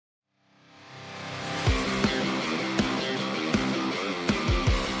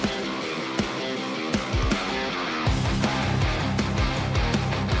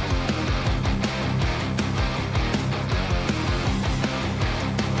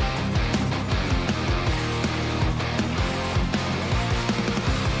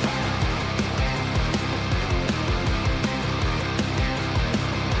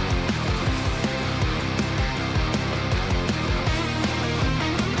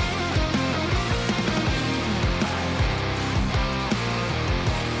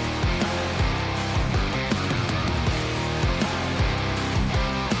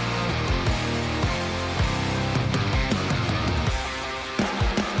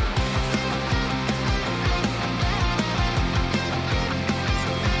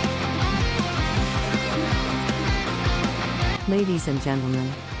Ladies and gentlemen,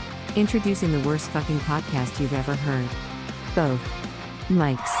 introducing the worst fucking podcast you've ever heard. Both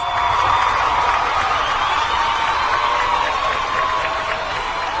mics.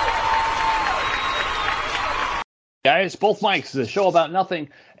 Guys, Both Mics is a show about nothing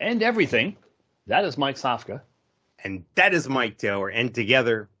and everything. That is Mike Sofka. And that is Mike Taylor. And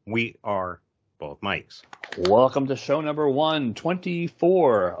together, we are Both Mics. Welcome to show number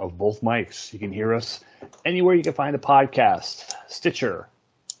 124 of Both Mics. You can hear us anywhere you can find a podcast. Stitcher,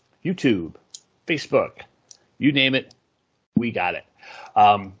 YouTube, Facebook, you name it, we got it.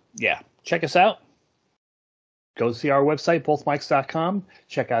 Check us out. Go see our website, bothmics.com.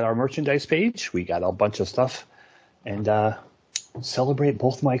 Check out our merchandise page. We got a bunch of stuff. And celebrate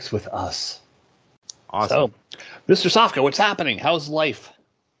Both Mics with us. Awesome. So, Mr. Sofka, what's happening? How's life?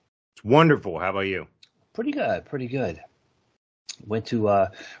 It's wonderful. How about you? Pretty good. Went to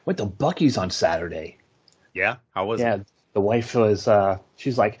Bucees on Saturday. Yeah? How was it? Yeah, the wife was,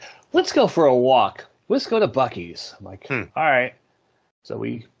 she's like, let's go for a walk. Let's go to Bucees. I'm like, all right. So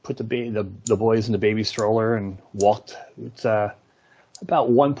we put the boys in the baby stroller and walked. It's about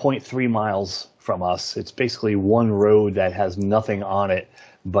 1.3 miles from us. It's basically one road that has nothing on it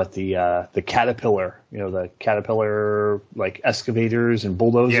but the Caterpillar, the Caterpillar like excavators and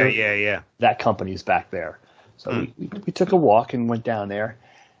bulldozers. Yeah. That company's back there. So we took a walk and went down there,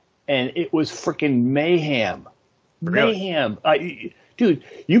 and it was freaking mayhem. Really? Mayhem. Dude,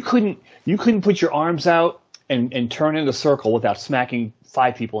 you couldn't put your arms out and turn in a circle without smacking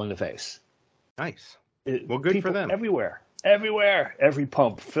 5 people in the face. Nice. Well, good for them. Everywhere, every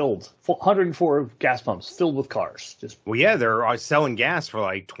pump filled. 104 gas pumps filled with cars. Well, yeah, they're selling gas for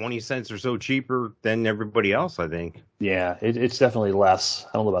like 20 cents or so cheaper than everybody else, I think. Yeah, it's definitely less.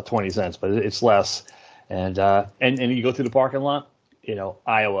 I don't know about 20 cents, but it's less. And you go through the parking lot,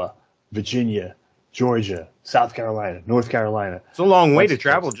 Iowa, Virginia, Georgia, South Carolina, North Carolina. It's a long way to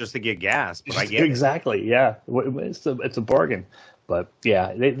travel just to get gas, but I get exactly. Yeah, it's a bargain. But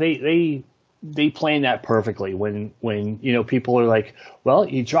yeah, they plan that perfectly when people are like, well,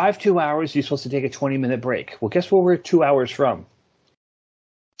 you drive 2 hours, you're supposed to take a 20-minute break. Well, guess where we're 2 hours from?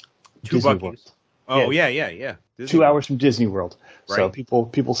 Disney World. Oh, yeah. 2 hours from Disney World. Right. So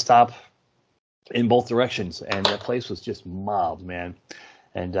people stop in both directions, and that place was just mobbed, man.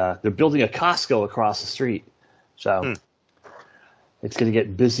 And they're building a Costco across the street. So it's going to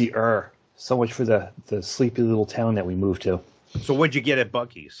get busier. So much for the sleepy little town that we moved to. So what'd you get at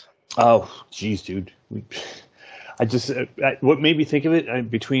Bucees? Oh, geez, dude. What made me think of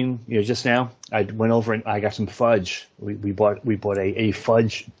it between just now, I went over and I got some fudge. We bought a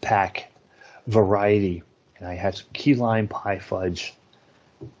fudge pack variety, and I had some key lime pie fudge.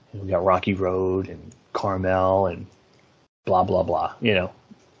 And we got Rocky Road and caramel and blah blah blah.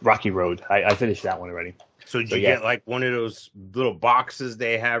 Rocky Road. I finished that one already. So did you get like one of those little boxes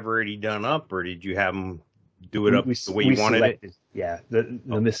they have already done up, or did you have them do it up the way you wanted it? Yeah, the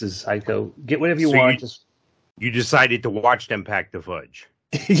missus, I go, get whatever you want. You decided to watch them pack the fudge.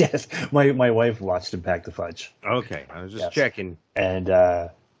 Yes, my wife watched them pack the fudge. Okay, I was just checking. And I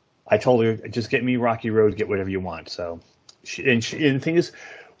told her, just get me Rocky Road, get whatever you want. So, and the thing is,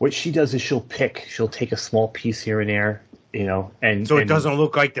 what she does is she'll take a small piece here and there, and so it doesn't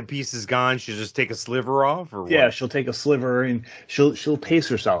look like the piece is gone. She'll just take a sliver off, or what? Yeah, she'll take a sliver and she'll pace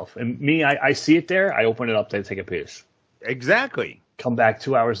herself. And me, I see it there, I open it up to take a piece. Exactly. Come back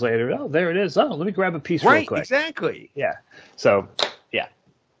 2 hours later. Oh, there it is. Oh, let me grab a piece real quick. Exactly. Yeah. So, yeah.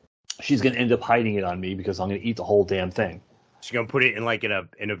 She's going to end up hiding it on me because I'm going to eat the whole damn thing. She's going to put it in like in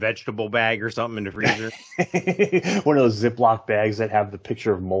a vegetable bag or something in the freezer. One of those Ziploc bags that have the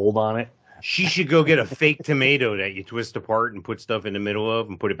picture of mold on it. She should go get a fake tomato that you twist apart and put stuff in the middle of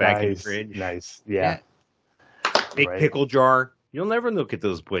and put it back in the fridge. Nice. Yeah. Big pickle jar. You'll never look at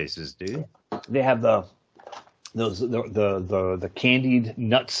those places, dude. They have the candied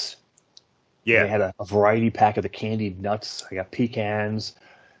nuts. Yeah. They had a variety pack of the candied nuts. I got pecans,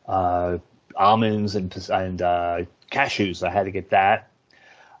 almonds, and cashews. I had to get that.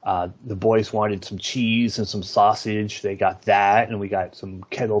 The boys wanted some cheese and some sausage. They got that, and we got some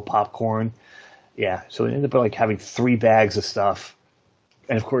kettle popcorn. Yeah, so we ended up like having 3 bags of stuff,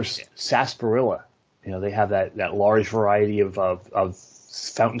 and of course sarsaparilla. They have that large variety of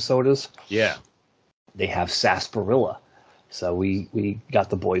fountain sodas. Yeah. They have sarsaparilla. So we got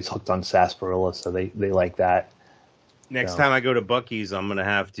the boys hooked on sarsaparilla, so they like that. Next time I go to Bucees, I'm going to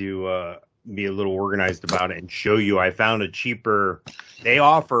have to be a little organized about it and show you. I found a cheaper. They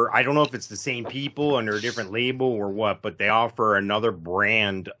offer, I don't know if it's the same people under a different label or what, but they offer another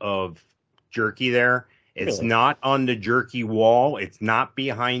brand of jerky there. It's Really? Not on the jerky wall. It's not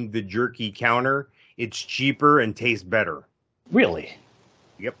behind the jerky counter. It's cheaper and tastes better. Really?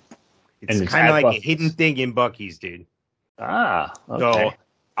 Yep. And It's it's kind of at like a Buc-ee's. hidden thing in Bucky's, dude. Ah, So okay.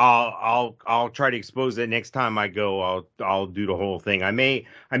 I'll try to expose it next time I go. I'll do the whole thing. I may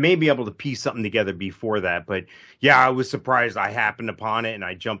be able to piece something together before that, but yeah, I was surprised. I happened upon it and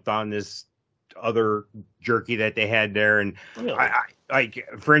I jumped on this other jerky that they had there, and Really? I like,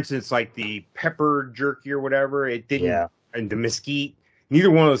 for instance, like the pepper jerky or whatever. It didn't, Yeah. and the mesquite. Neither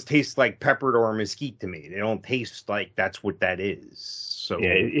one of those tastes like peppered or mesquite to me. They don't taste like that's what that is. So Yeah,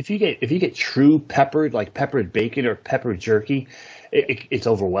 if you get true peppered, like peppered bacon or peppered jerky, it's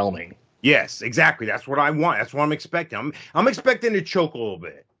overwhelming. yes, exactly. That's what I want. That's what I'm expecting. I'm expecting to choke a little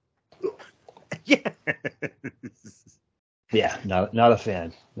bit. Yeah. Yeah, not a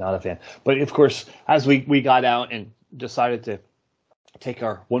fan, not a fan. But of course, as we got out and decided to take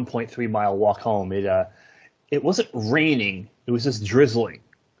our 1.3 mile walk home, it wasn't raining; it was just drizzling.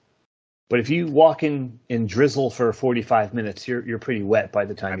 But if you walk in drizzle for 45 minutes, you're pretty wet by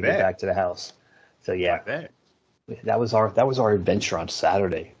the time you get back to the house. So yeah, I bet. that was our adventure on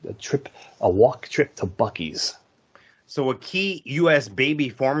Saturday. A walk trip to Buc-ee's. So a key U.S. baby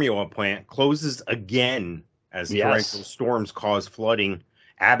formula plant closes again as torrential storms cause flooding.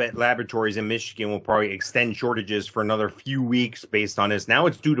 Abbott Laboratories in Michigan will probably extend shortages for another few weeks based on this. Now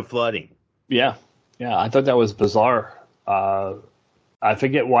it's due to flooding. Yeah, I thought that was bizarre. I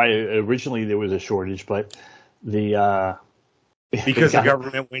forget why originally there was a shortage, but because the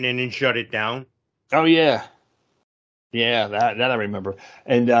government went in and shut it down. Oh yeah, that I remember.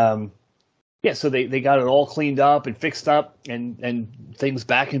 And so they got it all cleaned up and fixed up, and things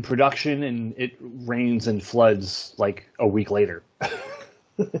back in production, and it rains and floods like a week later.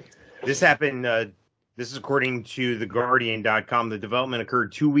 This happened. This is according to TheGuardian.com. The development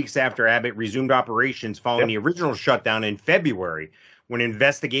occurred 2 weeks after Abbott resumed operations following the original shutdown in February, when an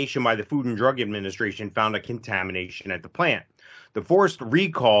investigation by the Food and Drug Administration found a contamination at the plant. The forced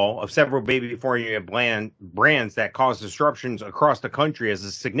recall of several baby formula brands that caused disruptions across the country is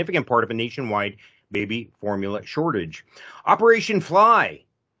a significant part of a nationwide baby formula shortage. Operation Fly,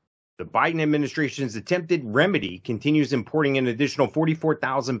 the Biden administration's attempted remedy, continues importing an additional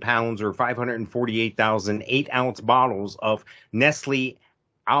 44,000 pounds or 548,000 8-ounce bottles of Nestle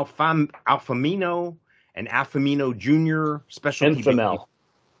Alfamino and Alfamino Junior specialty. Enfamil.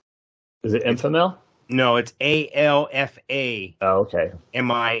 Is it Enfamil? No, it's ALFA. Oh, okay.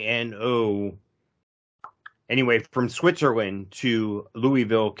 MINO. Anyway, from Switzerland to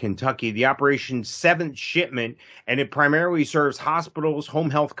Louisville, Kentucky, the operation's seventh shipment, and it primarily serves hospitals, home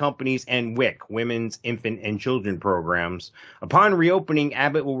health companies, and WIC, Women's, Infant, and Children programs. Upon reopening,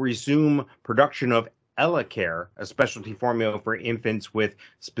 Abbott will resume production of EllaCare, a specialty formula for infants with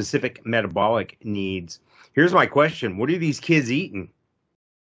specific metabolic needs. Here's my question. What are these kids eating?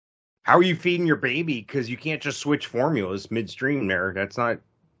 How are you feeding your baby? Because you can't just switch formulas midstream there. That's not...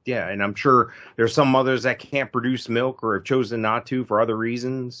 Yeah, and I'm sure there's some mothers that can't produce milk or have chosen not to for other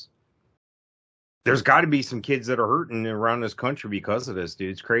reasons. There's got to be some kids that are hurting around this country because of this, dude.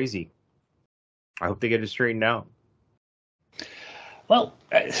 It's crazy. I hope they get it straightened out. Well,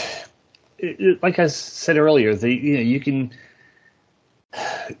 like I said earlier, you can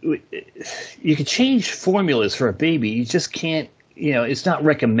change formulas for a baby. You just can't. It's not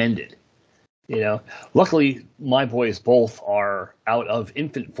recommended. Luckily, my boys both are out of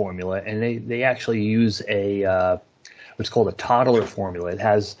infant formula, and they actually use what's called a toddler formula. It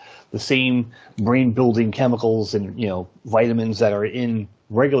has the same brain-building chemicals and vitamins that are in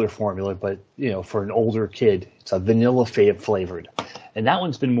regular formula, but for an older kid, it's a vanilla flavored, and that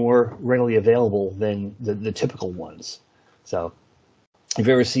one's been more readily available than the typical ones. So, if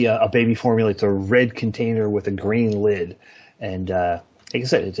you ever see a baby formula, it's a red container with a green lid, and like I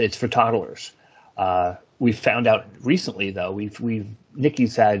said, it's for toddlers. We found out recently, though,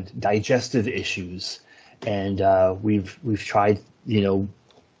 Nikki's had digestive issues, and we've tried,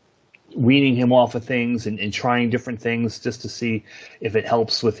 weaning him off of things and trying different things just to see if it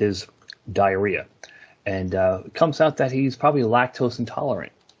helps with his diarrhea. And it comes out that he's probably lactose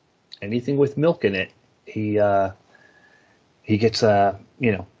intolerant. Anything with milk in it, he gets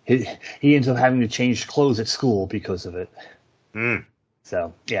he ends up having to change clothes at school because of it. Mm.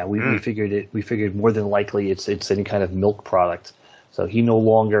 So yeah, we figured more than likely it's any kind of milk product. So he no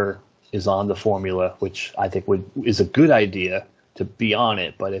longer is on the formula, which I think is a good idea to be on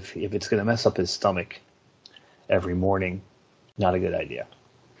it. But if it's going to mess up his stomach every morning, not a good idea.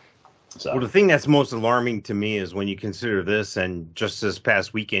 So well, the thing that's most alarming to me is when you consider this, and just this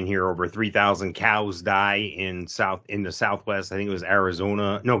past weekend here, over 3,000 cows die in the Southwest. I think it was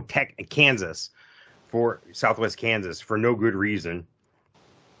Kansas, for Southwest Kansas, for no good reason.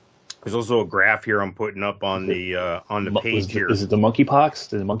 There's also a graph here I'm putting up on the page here. Is it the monkeypox?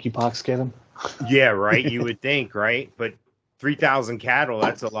 Did the monkeypox get him? Yeah, right. You would think, right? But 3,000 cattle,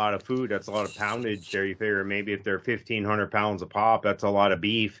 that's a lot of food. That's a lot of poundage there. You figure maybe if they're 1,500 pounds a pop, that's a lot of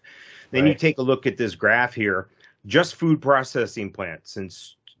beef. Then you take a look at this graph here. Just food processing plants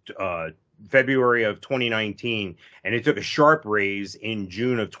since February of 2019, and it took a sharp raise in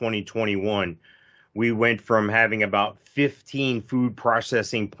June of 2021. We went from having about 15 food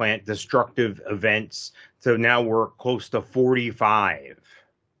processing plant destructive events to now we're close to 45.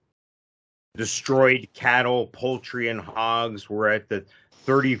 Destroyed cattle, poultry, and hogs. We're at the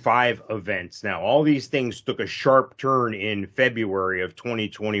 35 events. Now, all these things took a sharp turn in February of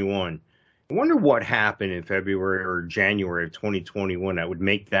 2021. I wonder what happened in February or January of 2021 that would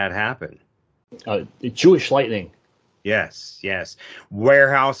make that happen. Jewish lightning. Yes.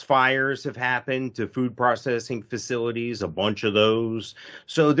 Warehouse fires have happened to food processing facilities, a bunch of those.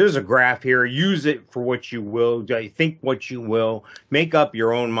 So there's a graph here. Use it for what you will. Think what you will. Make up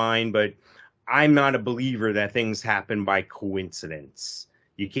your own mind. But I'm not a believer that things happen by coincidence.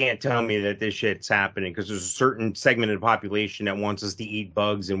 You can't tell me that this shit's happening because there's a certain segment of the population that wants us to eat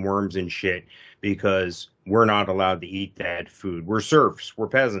bugs and worms and shit because we're not allowed to eat that food. We're serfs. We're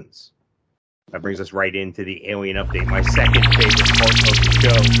peasants. That brings us right into the alien update, my second favorite part of the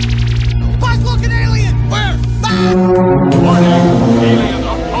show. Buzz, look, an alien! Where? Warning! Alien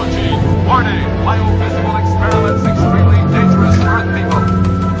approaching! Warning! Biophysical experiments extremely dangerous to Earth people!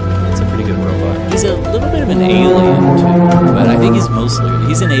 It's a pretty good robot. He's a little bit of an alien, too. But I think he's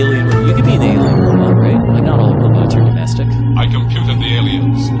an alien. You could be an alien robot, right? Like, not all robots are domestic. I computed the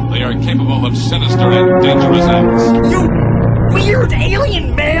aliens. They are capable of sinister and dangerous acts. You weird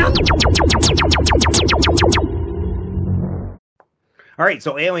alien, man! All right,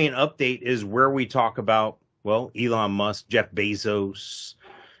 so Alien Update is where we talk about, well, Elon Musk, Jeff Bezos,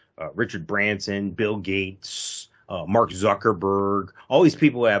 Richard Branson, Bill Gates, Mark Zuckerberg. All these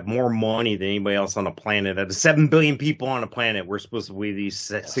people have more money than anybody else on the planet. Out of 7 billion people on the planet, we're supposed to be these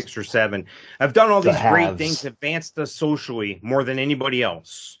 6 or 7. Have done all these great things, advanced us socially more than anybody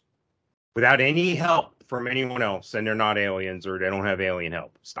else, without any help from anyone else, and they're not aliens or they don't have alien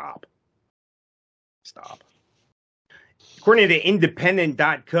help. Stop. According to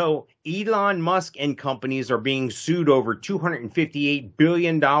independent.co, Elon Musk and companies are being sued over $258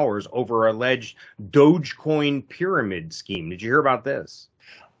 billion over alleged Dogecoin pyramid scheme. Did you hear about this?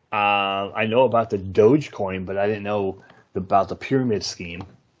 I know about the Dogecoin, but I didn't know about the pyramid scheme.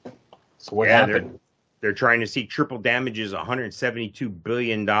 So what happened? They're trying to seek triple damages, $172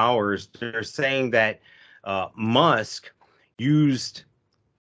 billion. They're saying that Musk used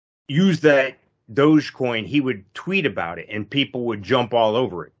that Dogecoin. He would tweet about it and people would jump all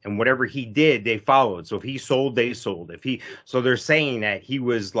over it. And whatever he did, they followed. So if he sold, they sold. So they're saying that he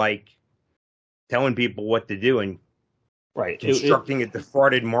was like telling people what to do and constructing a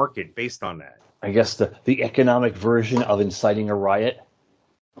defrauded market based on that. I guess the economic version of inciting a riot.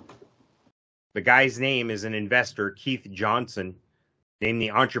 The guy's name is an investor, Keith Johnson, named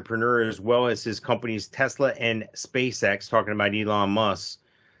the entrepreneur as well as his companies Tesla and SpaceX, talking about Elon Musk.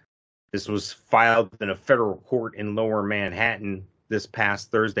 This was filed in a federal court in Lower Manhattan this past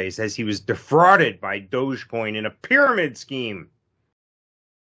Thursday. It says he was defrauded by Dogecoin in a pyramid scheme.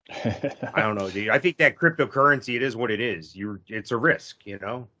 I don't know, dude. I think that cryptocurrency, it is what it is. It's a risk, you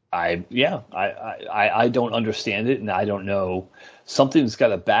know? I don't understand it, and I don't know. Something's got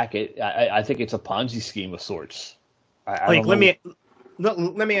to back it. I think it's a Ponzi scheme of sorts. Let me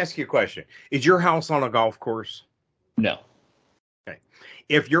ask you a question. Is your house on a golf course? No. Okay.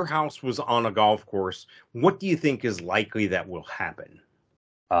 If your house was on a golf course, what do you think is likely that will happen?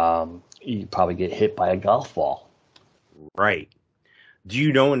 You probably get hit by a golf ball. Right. Do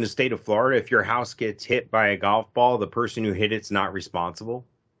you know in the state of Florida, if your house gets hit by a golf ball, the person who hit it's not responsible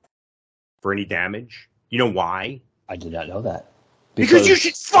for any damage? You know why? I did not know that. Because you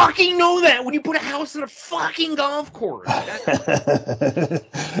should fucking know that when you put a house on a fucking golf course.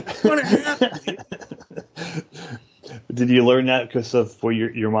 That's gonna happen. Did you learn that because of where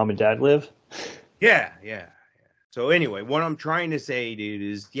your mom and dad live? Yeah. So anyway, what I'm trying to say, dude,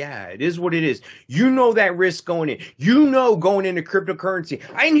 is it is what it is. You know that risk going in. You know going into cryptocurrency.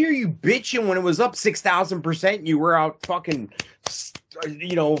 I didn't hear you bitching when it was up 6,000%. You were out fucking,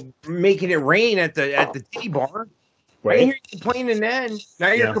 making it rain at the titty bar. Right. I didn't hear you complaining then.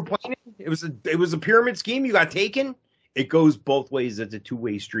 Now you're complaining. It was a pyramid scheme. You got taken. It goes both ways. It's a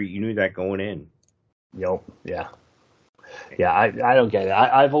two-way street. You knew that going in. Yep. Yeah. I don't get it.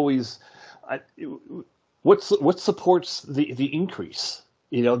 I've always. What supports the increase?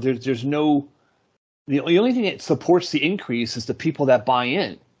 There's no. The only thing that supports the increase is the people that buy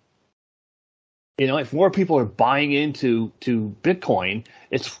in. You know, if more people are buying into Bitcoin,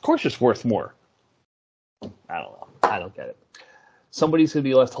 of course it's worth more. I don't know. I don't get it. Somebody's going to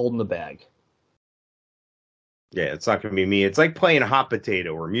be left holding the bag. Yeah, it's not going to be me. It's like playing hot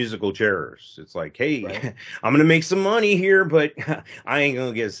potato or musical chairs. It's like, hey, Right. I'm going to make some money here, but I ain't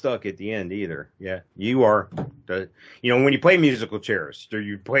going to get stuck at the end either. Yeah, you are. When you play musical chairs,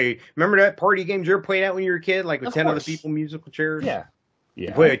 remember that party games you ever played at when you were a kid, like with Of 10 other course. people, musical chairs? Yeah.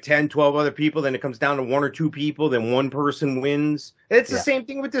 You play with 10, 12 other people, then it comes down to 1 or 2 people, then one person wins. It's the same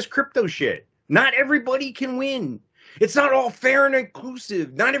thing with this crypto shit. Not everybody can win. It's not all fair and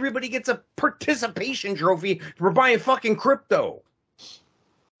inclusive. Not everybody gets a participation trophy for buying fucking crypto.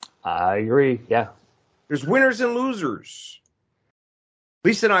 I agree. Yeah. There's winners and losers.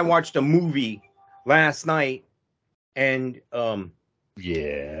 Lisa and I watched a movie last night, and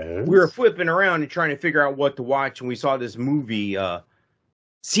Yeah. we were flipping around and trying to figure out what to watch, and we saw this movie,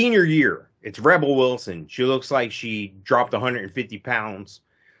 Senior Year. It's Rebel Wilson. She looks like she dropped 150 pounds,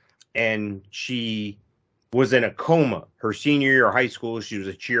 and she was in a coma her senior year of high school. She was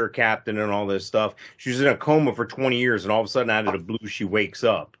a cheer captain and all this stuff. She was in a coma for 20 years, and all of a sudden, out of the blue, she wakes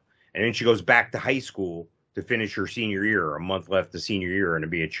up. And then she goes back to high school to finish her senior year, a month left of senior year, and to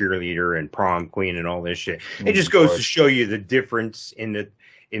be a cheerleader and prom queen and all this shit. It just goes to show you the difference in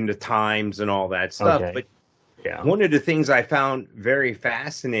the times and all that stuff. Okay. But Yeah. one of the things I found very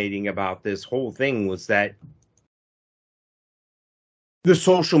fascinating about this whole thing was that the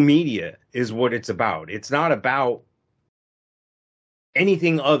social media is what it's about. It's not about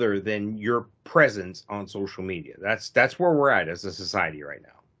anything other than your presence on social media. That's where we're at as a society right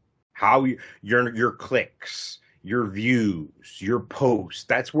now. How your clicks, your views, your posts,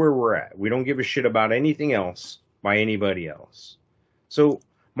 that's where we're at. We don't give a shit about anything else by anybody else. So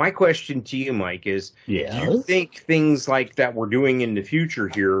my question to you, Mike, is do you think things like that we're doing in the future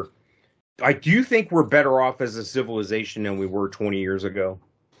here, like, do you think we're better off as a civilization than we were 20 years ago?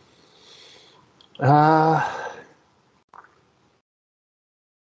 I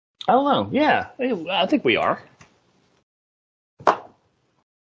don't know. Yeah, I think we are.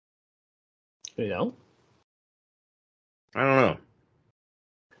 You know? I don't know.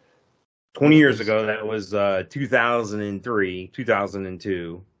 20 years ago, that was 2003,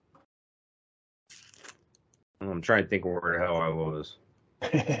 2002. I'm trying to think where the hell I was.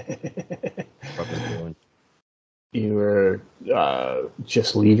 What was I doing? You were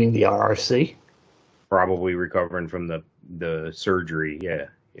just leaving the RRC? Probably recovering from the surgery. Yeah.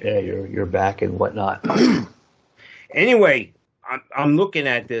 Yeah, you're back and whatnot. Anyway, I'm looking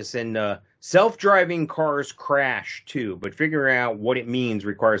at this, and self-driving cars crash too, but figuring out what it means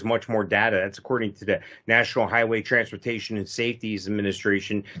requires much more data. That's according to the National Highway Transportation and Safety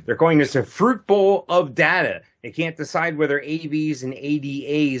Administration. They're calling this a fruit bowl of data. They can't decide whether AVs and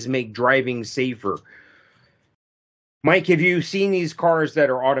ADAs make driving safer. Mike, have you seen these cars that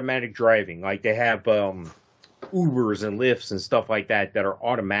are automatic driving? Like they have Ubers and Lyfts and stuff like that are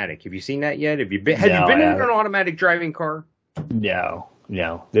automatic. Have you seen that yet? Have you been in an automatic driving car? No.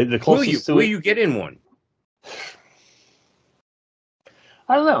 The closest will you get in one?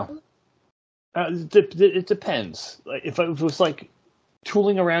 I don't know. It depends. Like if it was like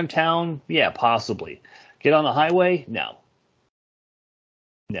tooling around town, yeah, possibly. Get on the highway? No.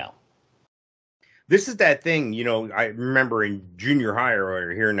 This is that thing, I remember in junior high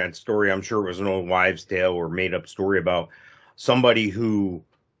or hearing that story. I'm sure it was an old wives' tale or made up story about somebody who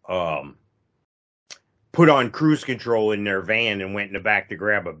put on cruise control in their van and went in the back to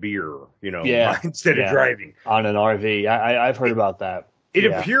grab a beer, instead of driving. On an RV. I've heard about that. It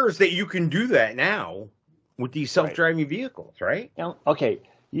appears that you can do that now with these self-driving vehicles, right? Okay.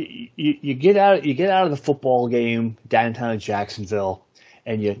 You get out of the football game downtown Jacksonville,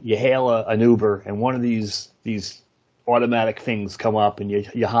 and you hail an Uber, and one of these automatic things come up, and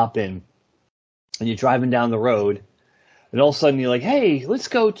you hop in, and you're driving down the road, and all of a sudden you're like, hey, let's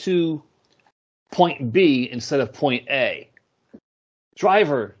go to point B instead of point A.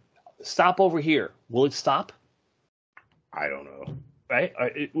 Driver, stop over here. Will it stop? I don't know. Right?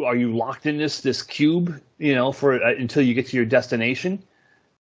 Are you locked in this cube, for until you get to your destination?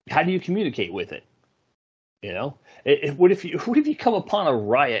 How do you communicate with it? What if you come upon a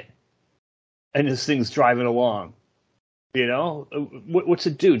riot and this thing's driving along? What's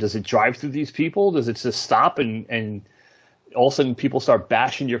it do? Does it drive through these people? Does it just stop and all of a sudden people start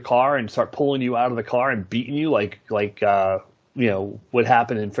bashing your car and start pulling you out of the car and beating you like what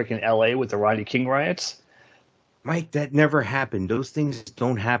happened in freaking LA with the Rodney King riots? Mike, that never happened. Those things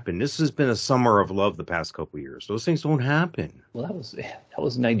don't happen. This has been a summer of love the past couple of years. Those things don't happen. Well, that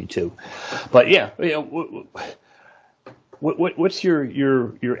was 92, but yeah, what's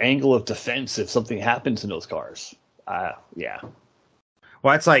your angle of defense if something happens in those cars? Yeah.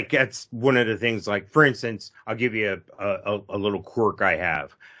 Well, that's one of the things. Like, for instance, I'll give you a little quirk I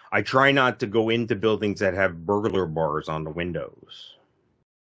have. I try not to go into buildings that have burglar bars on the windows.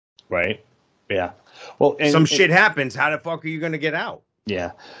 Right. Yeah. Well, shit happens. How the fuck are you going to get out?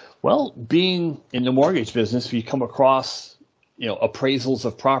 Yeah. Well, being in the mortgage business, you come across, appraisals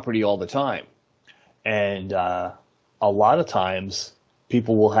of property all the time. And a lot of times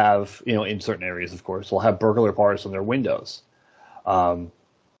people will have, in certain areas, of course, will have burglar bars on their windows. My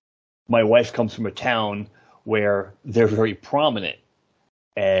wife comes from a town where they're very prominent.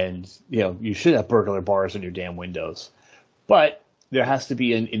 And, you should have burglar bars on your damn windows. But there has to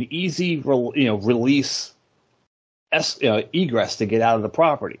be an easy, release, egress to get out of the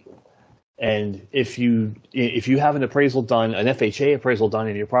property. And if you have an appraisal done, an FHA appraisal done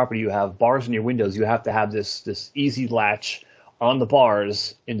in your property, you have bars in your windows, you have to have this easy latch on the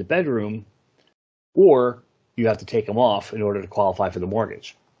bars in the bedroom, or you have to take them off in order to qualify for the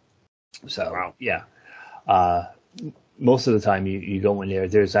mortgage. So, wow. Yeah. Most of the time you go in there,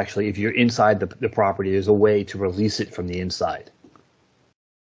 there's actually, if you're inside the property, there's a way to release it from the inside.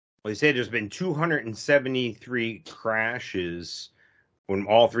 Well, they say there's been 273 crashes when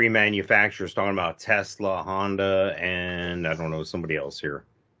all three manufacturers, talking about Tesla, Honda, and I don't know, somebody else here.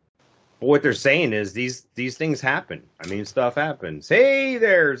 But what they're saying is these things happen. I mean, stuff happens. Hey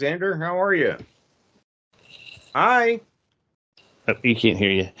there, Xander. How are you? Hi. Oh, he can't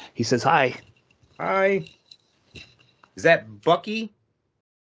hear you. He says hi. Hi. Is that Bucky?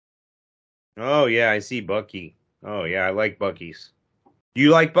 Oh, yeah, I see Bucky. Oh, yeah, I like Bucky's. Do you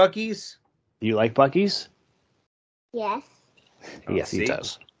like Bucky's? You like Bucky's? Yes. Oh, yes, see? he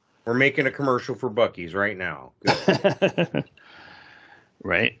does. We're making a commercial for Bucky's right now.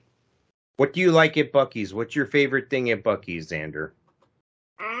 Right. What do you like at Bucky's? What's your favorite thing at Bucky's, Xander?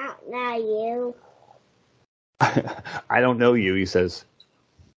 I don't know you. I don't know you, he says.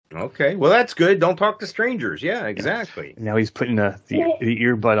 Okay, well, that's good. Don't talk to strangers. Yeah, exactly. Now he's putting the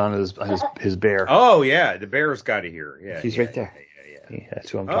earbud on his bear. Oh, yeah, the bear's got to hear. Yeah, he's right there. Yeah, that's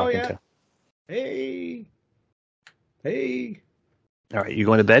who I'm talking to. Hey. All right, you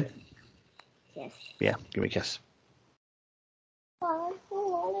going to bed? Yes. Yeah, give me a kiss. I don't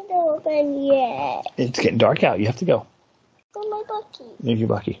want to go to bed yet. It's getting dark out. You have to go. Go my Bucky. Thank you,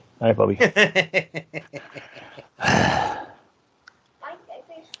 Bucky. All right, Bubby.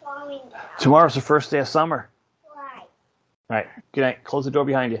 Tomorrow's the first day of summer. Why? All right, good night. Close the door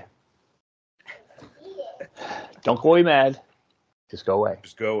behind you. Don't go away mad. Just go away.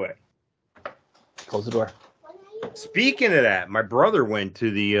 Just go away. Close the door. Speaking of that, my brother went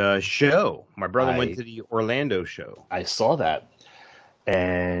to the show. My brother went to the Orlando show. I saw that.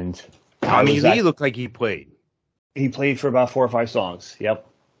 And Tommy Lee looked like he played. He played for about 4 or 5 songs. Yep.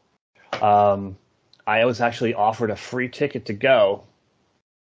 I was actually offered a free ticket to go,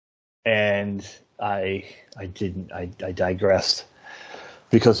 and I didn't. I digressed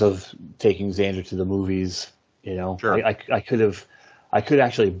because of taking Xander to the movies. Sure. I could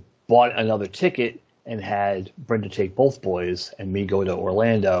actually bought another ticket and had Brenda take both boys and me go to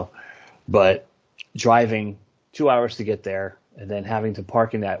Orlando, but driving 2 hours to get there and then having to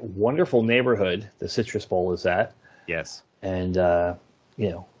park in that wonderful neighborhood the Citrus Bowl is at. Yes. And,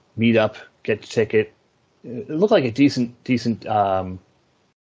 meet up, get the ticket. It looked like a decent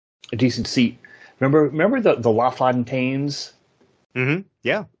seat. Remember the La Fontaines? Mm-hmm.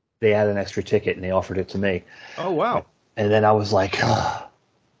 Yeah. They had an extra ticket and they offered it to me. Oh, wow. And then I was like,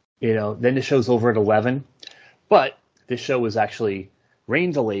 then the show's over at 11. But this show was actually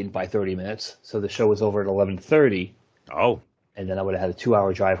rain delayed by 30 minutes. So the show was over at 11:30. Oh. And then I would have had a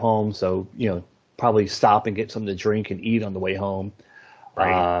 2-hour drive home. So, probably stop and get something to drink and eat on the way home.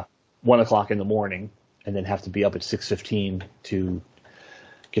 Right. 1 o'clock in the morning, and then have to be up at 6:15 to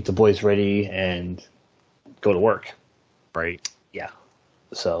get the boys ready and go to work. Right. Yeah.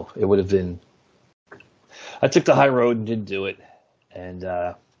 So it would have been. I took the high road and didn't do it, and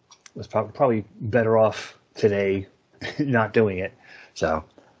was probably better off today not doing it. So,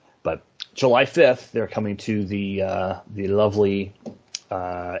 but July 5th, they're coming to the lovely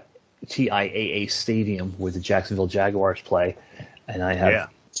TIAA Stadium where the Jacksonville Jaguars play, and I have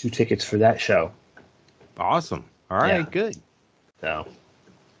 2 tickets for that show. Awesome. All right, good. So,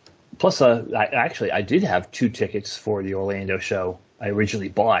 plus, I did have 2 tickets for the Orlando show. I originally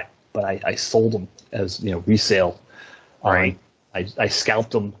bought, but I sold them as resale. Right. I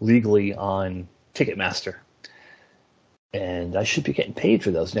scalped them legally on Ticketmaster, and I should be getting paid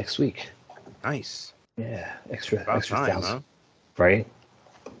for those next week. Nice. Yeah, extra time, $1,000. huh? Right.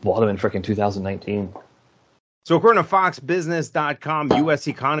 Bought them in freaking 2019. So according to FoxBusiness.com, U.S.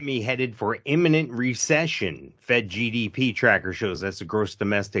 economy headed for imminent recession. Fed GDP tracker shows that's the gross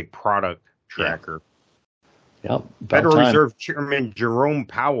domestic product tracker. Yep. Federal Reserve Chairman Jerome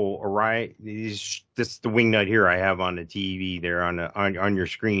Powell arrived. This is the wingnut here I have on the TV there on your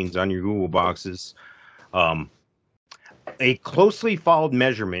screens, on your Google boxes. A closely followed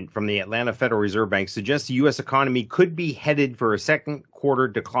measurement from the Atlanta Federal Reserve Bank suggests the U.S. economy could be headed for a second quarter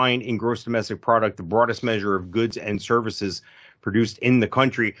decline in gross domestic product, the broadest measure of goods and services produced in the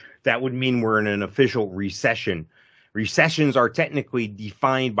country. That would mean we're in an official recession. Recessions are technically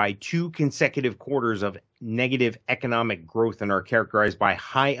defined by 2 consecutive quarters of negative economic growth and are characterized by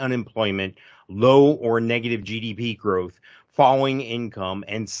high unemployment, low or negative GDP growth, falling income,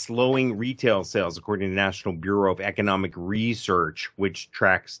 and slowing retail sales, according to the National Bureau of Economic Research, which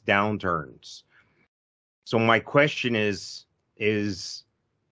tracks downturns. So my question is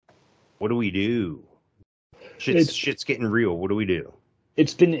what do we do? Shit's getting real. What do we do?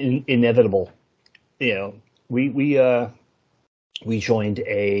 It's been inevitable. You know, we joined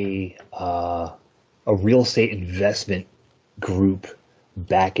a real estate investment group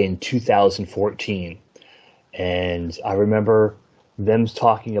back in 2014. And I remember them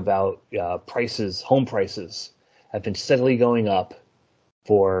talking about prices, home prices have been steadily going up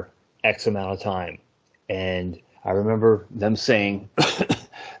for X amount of time. And I remember them saying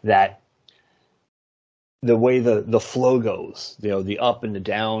that the way the flow goes, you know, the up and the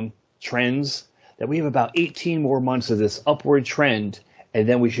down trends, that we have about 18 more months of this upward trend, and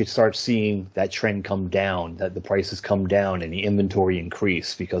then we should start seeing that trend come down, that the prices come down and the inventory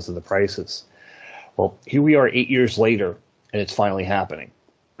increase because of the prices. Well, here we are 8 years later, and it's finally happening.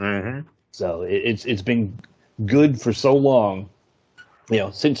 Mm-hmm. So it's been good for so long, you know,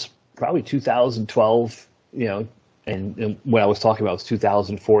 since probably 2012, you know, and what I was talking about was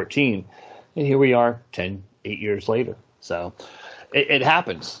 2014, and here we are 8 years later. So it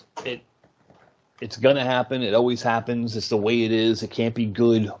happens. It's going to happen. It always happens. It's the way it is. It can't be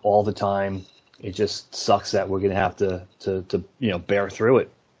good all the time. It just sucks that we're going to have to you know, bear through it.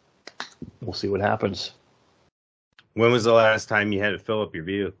 We'll see what happens. When was the last time you had to fill up your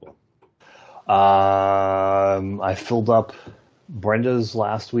vehicle? I filled up Brenda's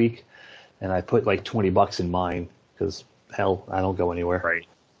last week, and I put like $20 in mine because hell, I don't go anywhere. Right.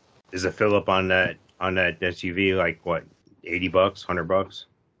 Is the fill up on that SUV like what, $80, $100?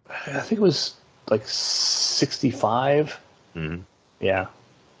 I think it was like 65. Mm-hmm. Yeah.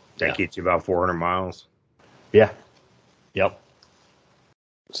 That gets you about 400 miles. Yeah. Yep.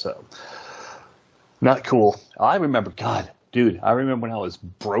 So, not cool. I remember, God, dude, I remember when I was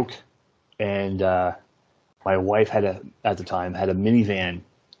broke, and my wife at the time had a minivan,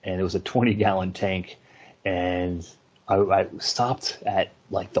 and it was a 20-gallon tank, and I stopped at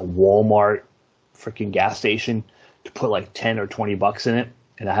like the Walmart freaking gas station to put like 10 or $20 in it,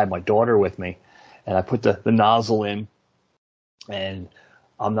 and I had my daughter with me, and I put the nozzle in, and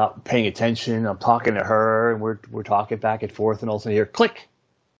I'm not paying attention. I'm talking to her, and we're talking back and forth, and all of a sudden I hear click.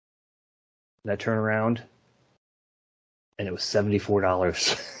 And I turn around, and it was $74.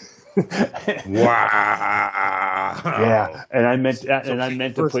 Wow! Yeah, and I meant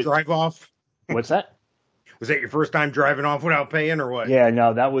to put drive off. What's that? Was that your first time driving off without paying, or what? Yeah,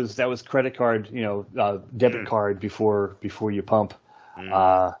 no, that was credit card, you know, debit card before you pump,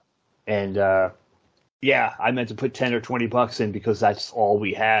 yeah, I meant to put 10 or $20 in because that's all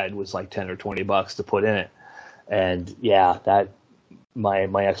we had was like 10 or $20 to put in it, and yeah, that.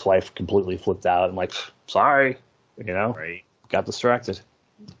 My ex-wife completely flipped out. I'm like, sorry, you know, right. Got distracted.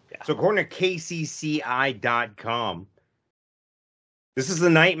 Yeah. So according to KCCI.com, this is a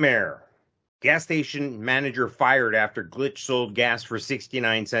nightmare. Gas station manager fired after glitch sold gas for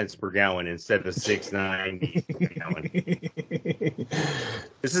 69 cents per gallon instead of $6.90 per gallon.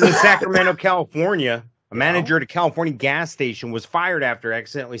 This is in Sacramento, California. A manager at a California gas station was fired after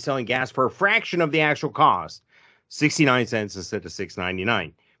accidentally selling gas for a fraction of the actual cost. 69 cents instead of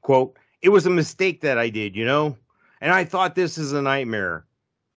 $6.99. Quote, "It was a mistake that I did, you know, and I thought this is a nightmare."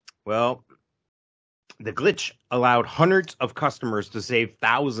 Well, the glitch allowed hundreds of customers to save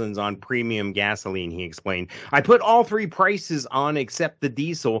thousands on premium gasoline, he explained. "I put all 3 prices on except the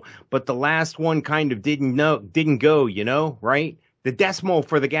diesel, but the last one kind of didn't go, you know, right? The decimal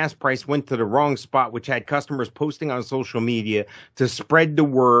for the gas price went to the wrong spot, which had customers posting on social media to spread the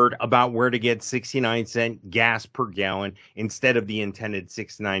word about where to get 69-cent gas per gallon instead of the intended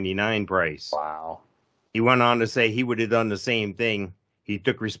 $6.99 price." Wow. He went on to say he would have done the same thing. He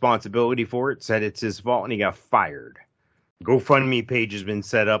took responsibility for it, said it's his fault, and he got fired. GoFundMe page has been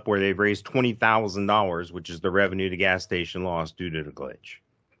set up where they've raised $20,000, which is the revenue the gas station lost due to the glitch.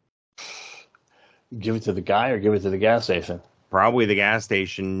 Give it to the guy or give it to the gas station? Probably the gas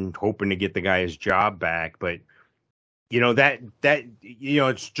station, hoping to get the guy his job back. But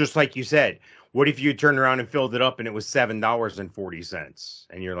it's just like you said. What if you turned around and filled it up and it was $7.40,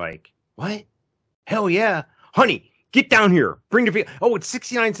 and you're like, what? Hell yeah, honey, get down here, bring the vehicle. Oh, it's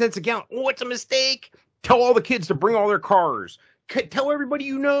 69 cents a gallon. Oh, it's a mistake. Tell all the kids to bring all their cars. Tell everybody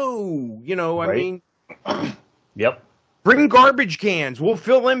you know. I mean, yep. Bring garbage cans. We'll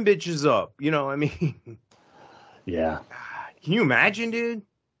fill them bitches up. I mean, yeah. Can you imagine, dude?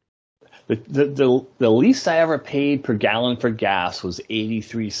 The least I ever paid per gallon for gas was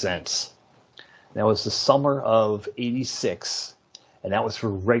 83 cents. That was the summer of '86, and that was for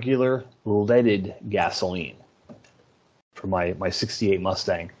regular leaded gasoline for my '68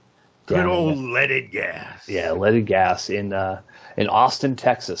 Mustang. Good old leaded gas. Yeah, leaded gas in Austin,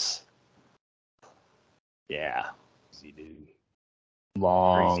 Texas. Yeah. Easy, dude.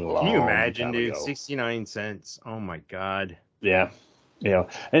 Long. Can you imagine, dude? Ago. 69 cents. Oh my God. Yeah.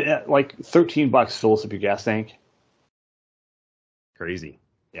 And, like $13 fills up your gas tank. Crazy.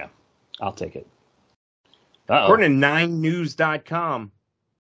 Yeah. I'll take it. According to 9news.com,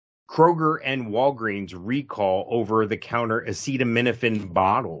 Kroger and Walgreens recall over-the-counter acetaminophen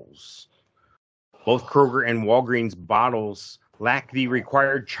bottles. Both Kroger and Walgreens bottles lack the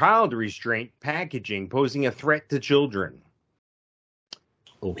required child restraint packaging, posing a threat to children.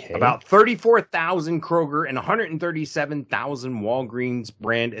 Okay. About 34,000 Kroger and 137,000 Walgreens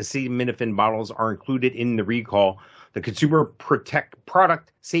brand acetaminophen bottles are included in the recall. The Consumer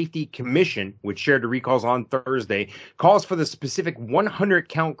Product Safety Commission, which shared the recalls on Thursday, calls for the specific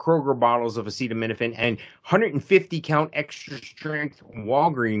 100-count Kroger bottles of acetaminophen and 150-count extra-strength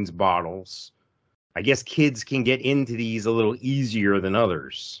Walgreens bottles. I guess kids can get into these a little easier than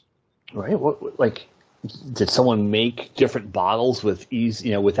others. Right? What did someone make different bottles with ease,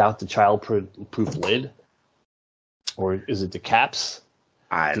 without the child-proof lid? Or is it the caps?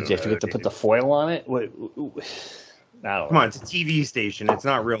 Did you forget to put the foil on it? Come on, it's a TV station. It's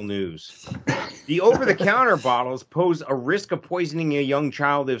not real news. The over-the-counter bottles pose a risk of poisoning a young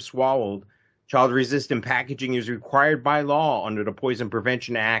child if swallowed. Child-resistant packaging is required by law under the Poison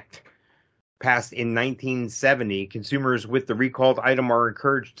Prevention Act passed in 1970. Consumers with the recalled item are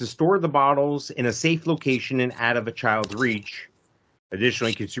encouraged to store the bottles in a safe location and out of a child's reach.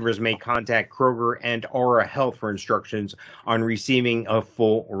 Additionally, consumers may contact Kroger and Aura Health for instructions on receiving a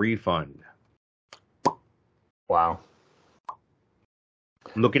full refund. Wow.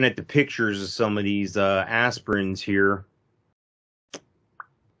 I'm looking at the pictures of some of these aspirins here.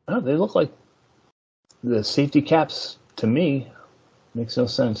 Oh, they look like the safety caps to me. Makes no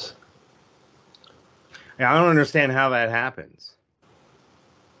sense. Yeah, I don't understand how that happens.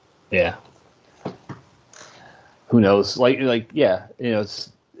 Yeah. Who knows?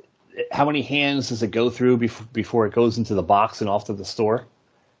 It's how many hands does it go through before it goes into the box and off to the store?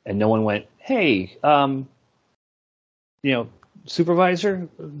 And no one went, hey, supervisor,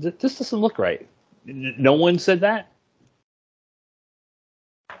 this doesn't look right. No one said that?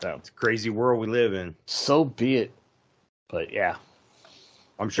 So, it's a crazy world we live in. So be it. But yeah.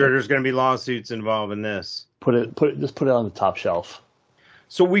 I'm sure there's going to be lawsuits involving this. Just put it on the top shelf.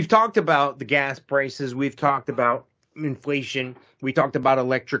 So we've talked about the gas prices. We've talked about inflation. We talked about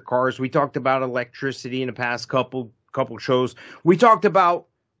electric cars. We talked about electricity in the past couple shows. We talked about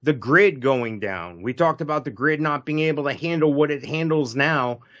the grid going down. We talked about the grid not being able to handle what it handles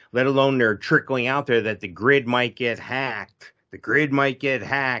now, let alone they're trickling out there that the grid might get hacked. The grid might get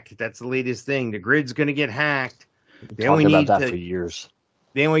hacked. That's the latest thing. The grid's going to get hacked. They only need that for years.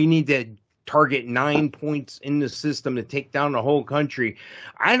 They only need to target 9 points in the system to take down the whole country.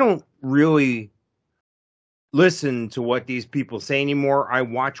 I don't really listen to what these people say anymore. I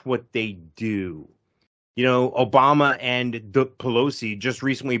watch what they do. Obama and Pelosi just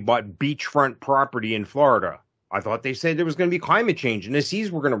recently bought beachfront property in Florida. I thought they said there was going to be climate change and the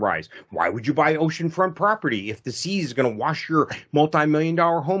seas were going to rise. Why would you buy oceanfront property if the sea is going to wash your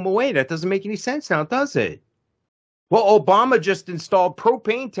multi-million-dollar home away? That doesn't make any sense now, does it? Well, Obama just installed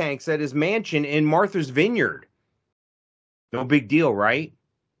propane tanks at his mansion in Martha's Vineyard. No big deal, right?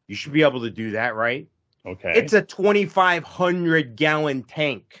 You should be able to do that, right? Okay. It's a 2,500-gallon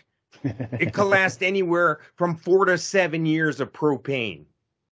tank. It could last anywhere from 4 to 7 years of propane.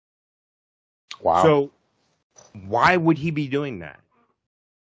 Wow. So why would he be doing that?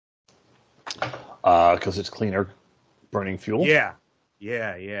 Because it's cleaner burning fuel? Yeah.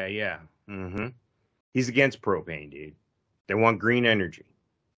 Mm-hmm. He's against propane, dude. They want green energy.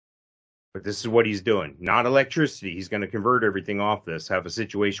 But this is what he's doing. Not electricity. He's going to convert everything off this, have a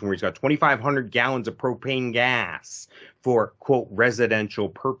situation where he's got 2,500 gallons of propane gas for, quote, residential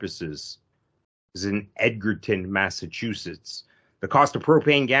purposes. is in Edgerton, Massachusetts. The cost of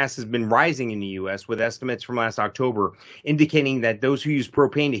propane gas has been rising in the U.S., with estimates from last October indicating that those who use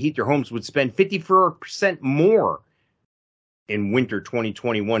propane to heat their homes would spend 54% more in winter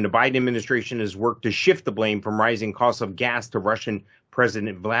 2021. The Biden administration has worked to shift the blame from rising costs of gas to Russian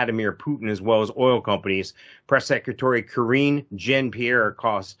President Vladimir Putin, as well as oil companies. Press Secretary Karine Jean-Pierre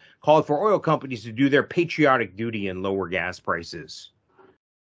called for oil companies to do their patriotic duty and lower gas prices.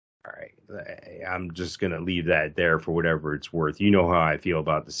 All right, I'm just going to leave that there for whatever it's worth. You know how I feel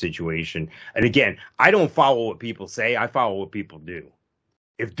about the situation. And again, I don't follow what people say. I follow what people do.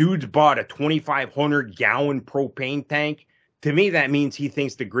 If dude's bought a 2,500-gallon propane tank, to me, that means he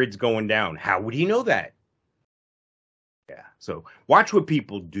thinks the grid's going down. How would he know that? Yeah, so watch what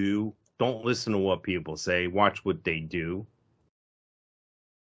people do. Don't listen to what people say. Watch what they do.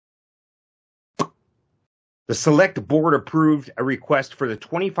 The Select Board approved a request for the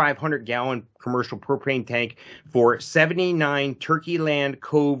 2,500-gallon commercial propane tank for 79 Turkeyland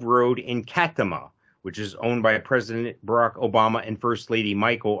Cove Road in Katama, which is owned by President Barack Obama and First Lady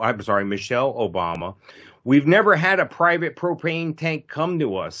Michelle Obama. We've never had a private propane tank come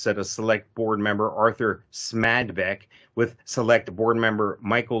to us, said a Select Board member, Arthur Smadbeck, with Select Board member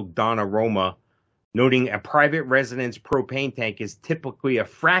Michael Donnarumma, noting a private residence propane tank is typically a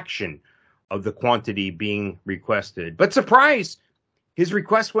fraction of the quantity being requested. But surprise, his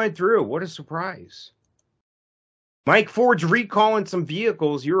request went through. What a surprise. Mike, Ford's recalling some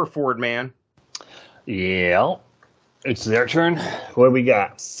vehicles. You're a Ford man. Yeah. It's their turn. What do we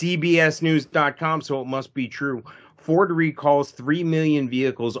got? CBSnews.com, so it must be true. Ford recalls 3 million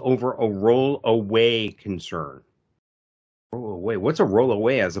vehicles over a roll-away concern. Roll-away? What's a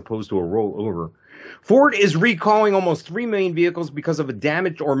roll-away as opposed to a roll-over? Ford is recalling almost 3 million vehicles because of a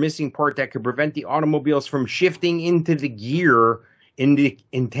damaged or missing part that could prevent the automobiles from shifting into the gear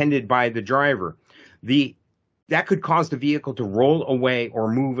intended by the driver. That could cause the vehicle to roll away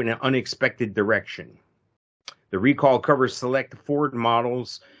or move in an unexpected direction. The recall covers select Ford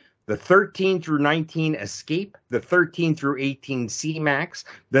models, the 13 through 19 Escape, the 13 through 18 C-Max,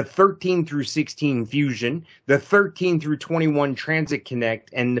 the 13 through 16 Fusion, the 13 through 21 Transit Connect,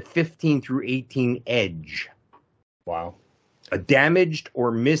 and the 15 through 18 Edge. Wow. A damaged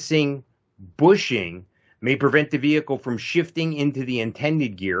or missing bushing may prevent the vehicle from shifting into the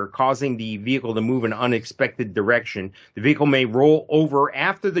intended gear, causing the vehicle to move in an unexpected direction. The vehicle may roll over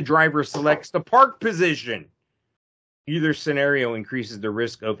after the driver selects the park position. Either scenario increases the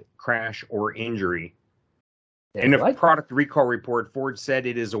risk of crash or injury. In a product recall report, Ford said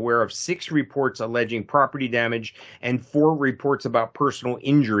it is aware of 6 reports alleging property damage and 4 reports about personal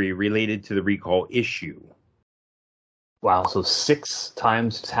injury related to the recall issue. Wow, so 6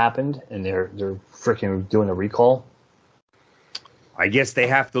 times it's happened, and they're freaking doing a recall? I guess they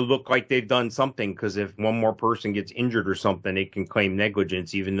have to look like they've done something, because if one more person gets injured or something, they can claim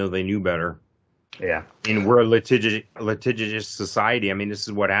negligence even though they knew better. Yeah. And we're a litigious society. I mean, this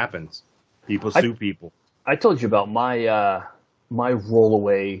is what happens. People sue people. I told you about my my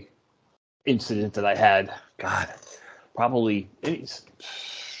rollaway incident that I had. God, probably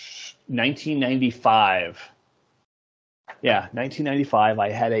 1995. Yeah, 1995. I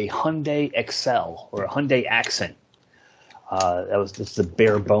had a Hyundai Excel or a Hyundai Accent. That's the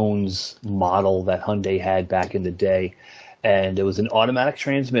bare bones model that Hyundai had back in the day. And it was an automatic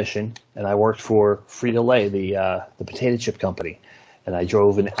transmission, and I worked for Frito-Lay, the potato chip company, and I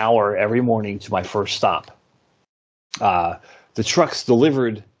drove an hour every morning to my first stop. The trucks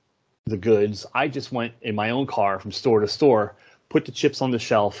delivered the goods. I just went in my own car from store to store, put the chips on the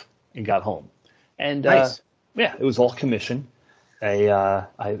shelf, and got home. And nice. Yeah, it was all commission. I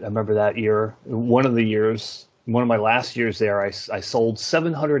remember that year. One of my last years there, I sold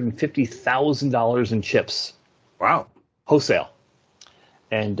 $750,000 in chips. Wow. Wholesale.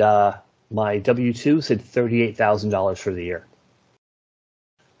 And my W-2 said $38,000 for the year.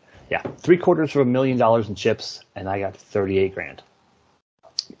 Yeah, $750,000 in chips, and I got $38,000.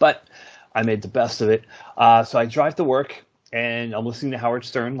 But I made the best of it. So I drive to work, and I'm listening to Howard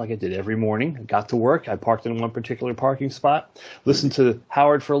Stern like I did every morning. I got to work. I parked in one particular parking spot, listened to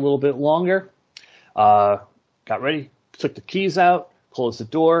Howard for a little bit longer, got ready, took the keys out, closed the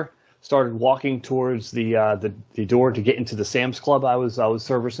door, started walking towards the door to get into the Sam's Club I was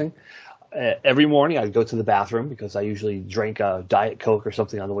servicing. Every morning I'd go to the bathroom because I usually drank a Diet Coke or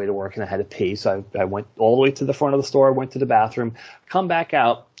something on the way to work, and I had to pee. So I went all the way to the front of the store, went to the bathroom, come back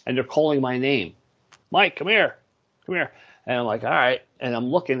out, and they're calling my name. Mike, come here. Come here. And I'm like, all right. And I'm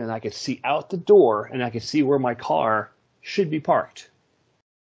looking, and I could see out the door, and I could see where my car should be parked.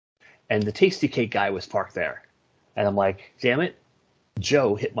 And the Tasty Cake guy was parked there. And I'm like, damn it.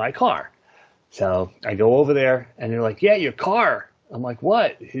 Joe hit my car. So I go over there, and they're like, "Yeah, your car." I'm like,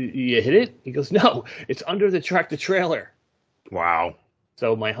 "What? You hit it?" He goes, "No, it's under the tractor trailer." Wow.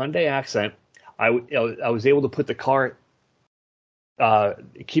 So my Hyundai Accent, I was able to put the car,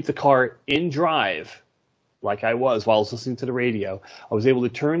 keep the car in drive, like I was while I was listening to the radio. I was able to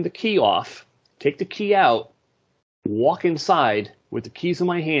turn the key off, take the key out, walk inside with the keys in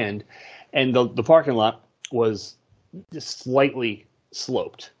my hand, and the parking lot was just slightly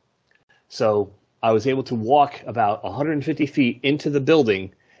sloped. So I was able to walk about 150 feet into the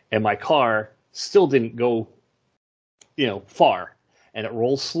building, and my car still didn't go, far. And it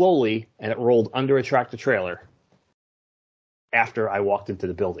rolled slowly, and it rolled under a tractor trailer after I walked into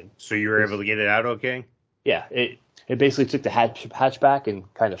the building. So you were able to get it out okay? Yeah, it basically took the hatchback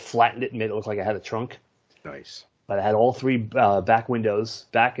and kind of flattened it and made it look like I had a trunk. Nice. But I had all three back windows,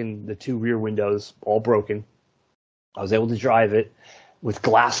 back and the two rear windows, all broken. I was able to drive it with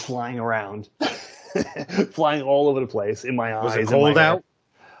glass flying around, flying all over the place in my eyes. Was it cold out?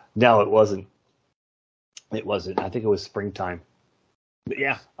 No, it wasn't. It wasn't. I think it was springtime. But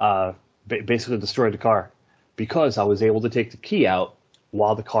yeah, basically destroyed the car because I was able to take the key out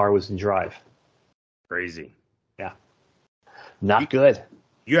while the car was in drive. Crazy. Yeah. Not good.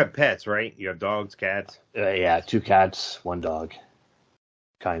 You have pets, right? You have dogs, cats? Yeah, 2 cats, 1 dog.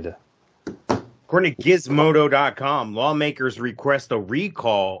 Kinda. According to Gizmodo.com, lawmakers request a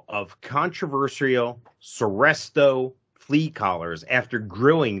recall of controversial Seresto flea collars after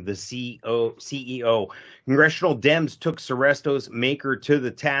grilling the CEO. Congressional Dems took Seresto's maker to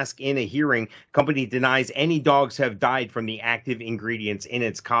the task in a hearing. Company denies any dogs have died from the active ingredients in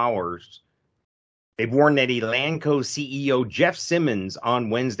its collars. They've warned that Elanco CEO Jeff Simmons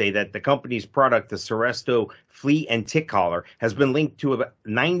on Wednesday that the company's product, the Seresto flea and tick collar, has been linked to about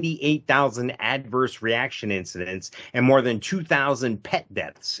 98,000 adverse reaction incidents and more than 2,000 pet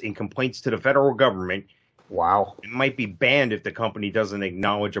deaths in complaints to the federal government. Wow. It might be banned if the company doesn't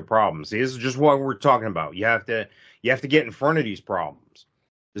acknowledge a problem. See, this is just what we're talking about. You have to get in front of these problems.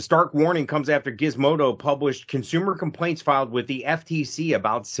 The stark warning comes after Gizmodo published consumer complaints filed with the FTC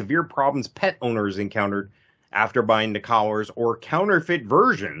about severe problems pet owners encountered after buying the collars or counterfeit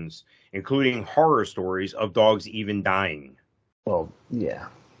versions, including horror stories of dogs even dying. Well, yeah,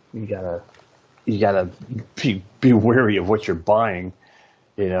 you gotta be wary of what you're buying.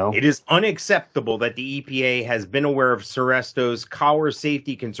 It is unacceptable that the EPA has been aware of Seresto's collar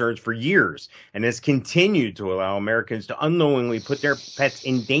safety concerns for years and has continued to allow Americans to unknowingly put their pets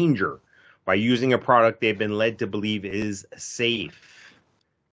in danger by using a product they've been led to believe is safe.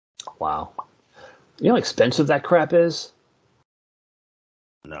 Wow. You know how expensive that crap is?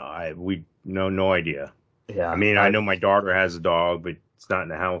 No idea. Yeah. I mean, I know my daughter has a dog, but it's not in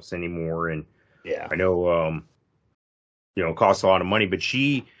the house anymore. And yeah, I know, it costs a lot of money, but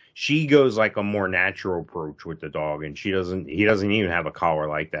she goes like a more natural approach with the dog, and he doesn't even have a collar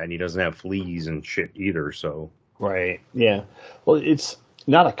like that, and he doesn't have fleas and shit either. So right, yeah. Well, it's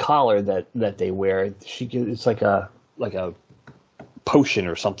not a collar that they wear. It's like a potion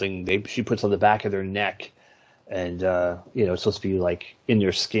or something. She puts on the back of their neck, and it's supposed to be like in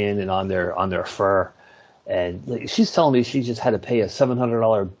their skin and on their fur. And she's telling me she just had to pay a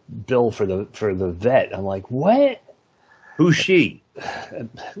 $700 bill for the vet. I'm like, what? Who's she?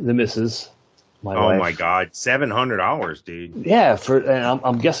 The missus, my wife. Oh my God, $700, dude. Yeah, and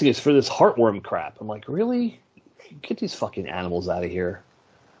I'm guessing it's for this heartworm crap. I'm like, really? Get these fucking animals out of here.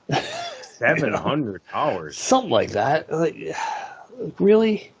 $700, something like that. Like,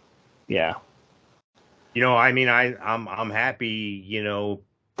 really? Yeah. I mean, I'm happy,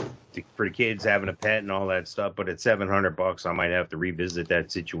 for the kids having a pet and all that stuff, but at $700, I might have to revisit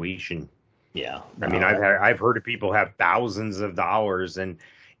that situation. Yeah, I mean, I've heard of people have thousands of dollars, and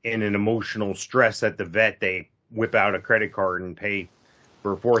in an emotional stress at the vet, they whip out a credit card and pay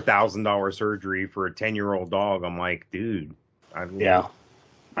for a $4,000 surgery for a 10-year-old dog. I'm like, dude, I mean,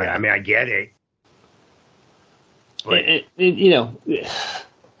 I get it. But,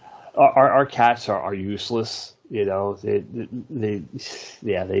 our cats are useless. They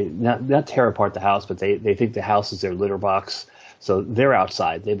not tear apart the house, but they think the house is their litter box. So they're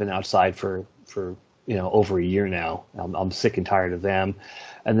outside. They've been outside for over a year now. I'm sick and tired of them.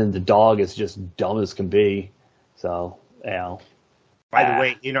 And then the dog is just dumb as can be. So, By the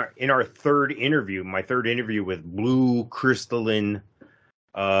way, in our third interview, my third interview with Blue Crystalline,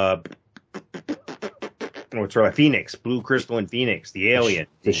 Phoenix, Blue Crystalline Phoenix, the alien.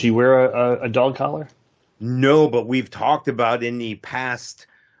 Does she wear a dog collar? No, but we've talked about in the past,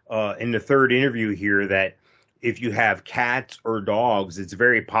 in the third interview here, that if you have cats or dogs, it's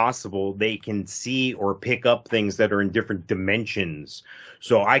very possible they can see or pick up things that are in different dimensions.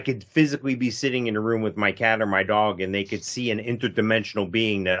 So I could physically be sitting in a room with my cat or my dog, and they could see an interdimensional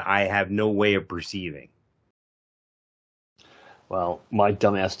being that I have no way of perceiving. Well, my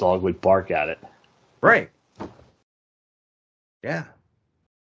dumbass dog would bark at it. Right. Yeah.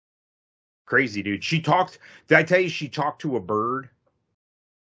 Crazy, dude. She talked. Did I tell you she talked to a bird?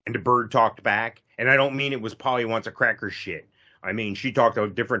 And the bird talked back. And I don't mean it was Polly wants a cracker shit. I mean, she talked a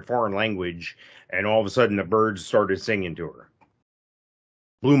different foreign language, and all of a sudden the birds started singing to her.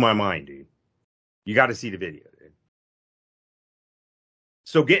 Blew my mind, dude. You got to see the video, dude.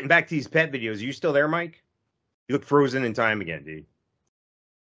 So getting back to these pet videos, are you still there, Mike? You look frozen in time again, dude.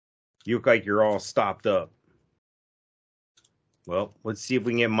 You look like you're all stopped up. Well, let's see if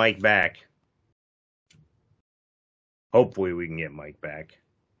we can get Mike back. Hopefully we can get Mike back.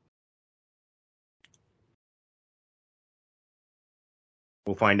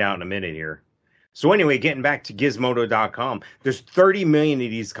 We'll find out in a minute here. So anyway, getting back to Gizmodo.com, there's 30 million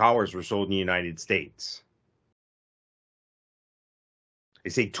of these collars were sold in the United States. They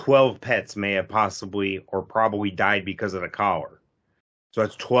say 12 pets may have possibly or probably died because of the collar. So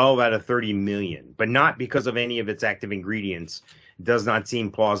that's 12 out of 30 million, but not because of any of its active ingredients. It does not seem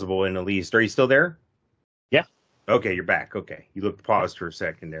plausible in the least. Are you still there? Yeah. Okay, you're back. Okay. You looked paused for a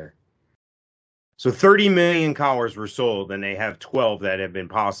second there. So 30 million collars were sold, and they have 12 that have been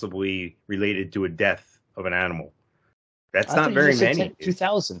possibly related to a death of an animal. That's not very many.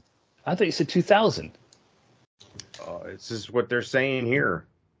 2,000. I thought you said 2,000. This is what they're saying here.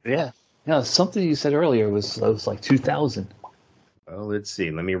 Yeah. No, something you said earlier was like 2,000. Well, let's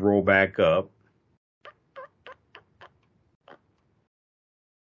see. Let me roll back up.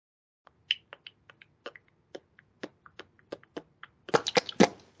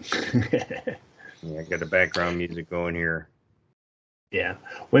 Yeah, I got the background music going here. Yeah.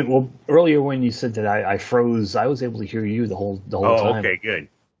 Well, earlier when you said that I froze, I was able to hear you the whole time. Oh, okay, good.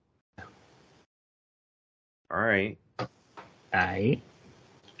 All right.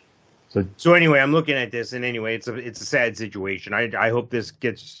 So anyway, I'm looking at this, and anyway, it's a sad situation. I hope this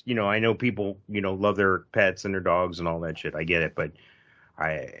gets, I know people, love their pets and their dogs and all that shit. I get it, but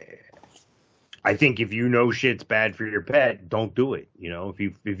I think if you know shit's bad for your pet, don't do it. If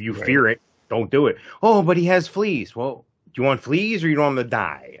you fear it, don't do it. Oh, but he has fleas. Well, do you want fleas or you don't want him to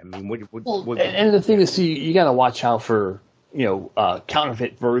die? I mean, what and the thing is, you got to watch out for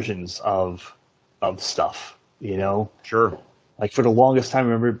counterfeit versions of stuff. Sure. Like for the longest time, I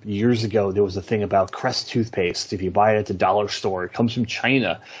remember years ago, there was a thing about Crest toothpaste. If you buy it at the dollar store, it comes from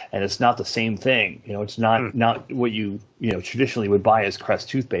China, and it's not the same thing. It's not what you traditionally would buy as Crest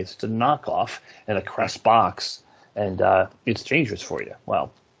toothpaste. It's a knockoff in a Crest box, and it's dangerous for you.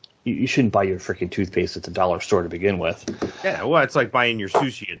 Well, you shouldn't buy your freaking toothpaste at the dollar store to begin with. Yeah, well, it's like buying your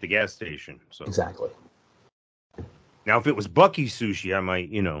sushi at the gas station. So exactly. Now, if it was Bucky's sushi, I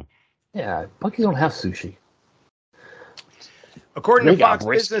might, Yeah, Bucky's don't have sushi. According to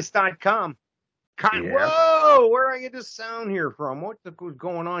FoxBusiness.com, whoa, where did I get this sound here from? What was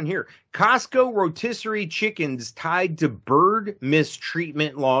going on here? Costco rotisserie chickens tied to bird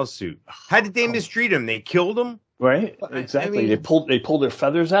mistreatment lawsuit. How did they mistreat them? They killed them? Right, exactly. I mean, they pulled their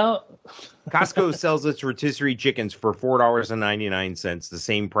feathers out. Costco sells its rotisserie chickens for $4.99, the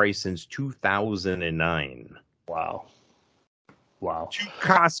same price since 2009. Wow. Two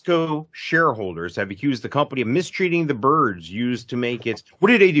Costco shareholders have accused the company of mistreating the birds used to make it. What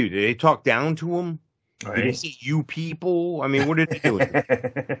did they do? Did they talk down to them? Right. Did they say, you people? I mean, what did they do?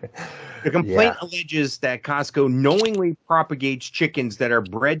 The complaint alleges that Costco knowingly propagates chickens that are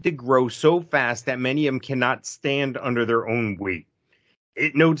bred to grow so fast that many of them cannot stand under their own weight.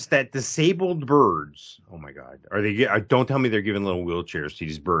 It notes that disabled birds, oh my God, don't tell me they're giving little wheelchairs to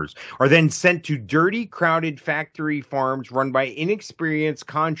these birds, are then sent to dirty, crowded factory farms run by inexperienced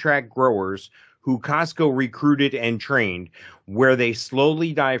contract growers who Costco recruited and trained, where they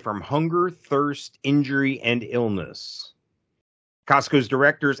slowly die from hunger, thirst, injury, and illness. Costco's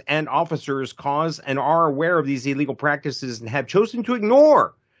directors and officers cause and are aware of these illegal practices and have chosen to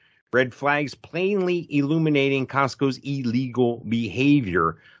ignore red flags plainly illuminating Costco's illegal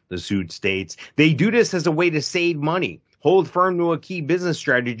behavior, the suit states. They do this as a way to save money, hold firm to a key business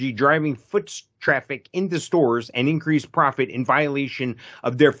strategy, driving foot traffic into stores, and increase profit in violation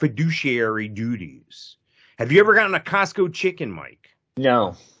of their fiduciary duties. Have you ever gotten a Costco chicken, Mike?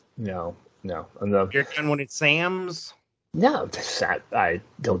 No. You're done one at Sam's? No, I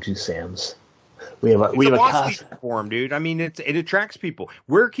don't do Sam's. We have a Costco form, dude. I mean, it attracts people.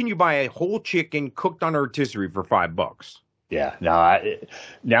 Where can you buy a whole chicken cooked on a rotisserie for $5? Yeah.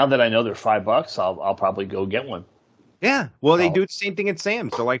 Now that I know they're $5, I'll probably go get one. Yeah. Well, they do the same thing at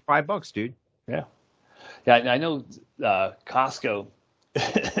Sam's. They're like $5, dude. Yeah. Yeah. I know Costco.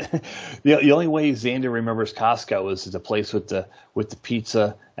 The only way Xander remembers Costco is the place with the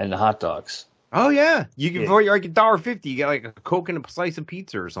pizza and the hot dogs. Oh yeah, you can for like $1.50, you get like a Coke and a slice of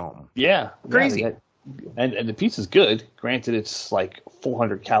pizza or something. Yeah, crazy. And the pizza's good. Granted, it's like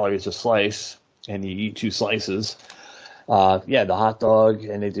 400 calories a slice, and you eat 2 slices. The hot dog,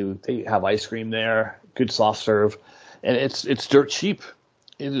 and they have ice cream there. Good soft serve, and it's dirt cheap.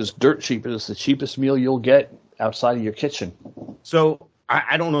 It is dirt cheap. It is the cheapest meal you'll get outside of your kitchen. So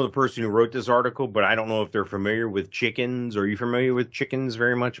I don't know the person who wrote this article, but I don't know if they're familiar with chickens. Are you familiar with chickens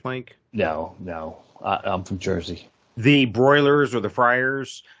very much, Mike? No. I'm from Jersey. The broilers or the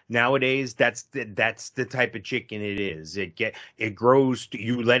fryers nowadays, that's the type of chicken it is. It grows.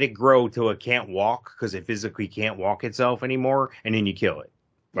 You let it grow till it can't walk because it physically can't walk itself anymore, and then you kill it.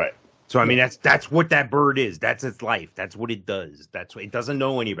 Right. So I mean, that's what that bird is. That's its life. That's what it does. That's what it doesn't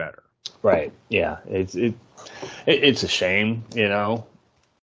know any better. Right. Yeah. It's a shame,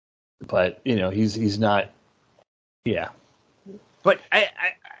 but he's not. Yeah. But I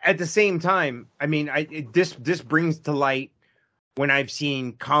at the same time, I mean, this brings to light when I've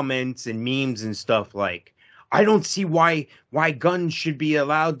seen comments and memes and stuff like, I don't see why guns should be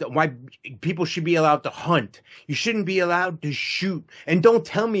allowed, why people should be allowed to hunt. You shouldn't be allowed to shoot. And don't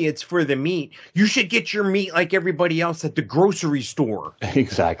tell me it's for the meat. You should get your meat like everybody else at the grocery store.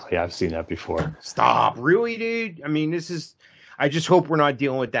 Exactly. I've seen that before. Stop. Really, dude? I mean, I just hope we're not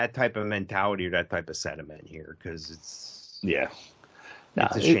dealing with that type of mentality or that type of sentiment here, because it's a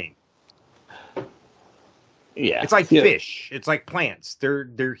shame. Yeah. It's like fish. It's like plants.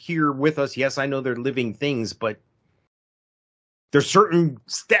 They're here with us. Yes, I know they're living things, but there's certain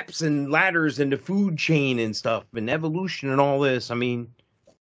steps and ladders in the food chain and stuff and evolution and all this. I mean,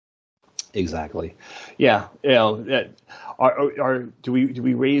 exactly. Yeah. Do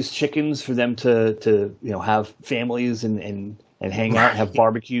we raise chickens for them to have families and hang out and have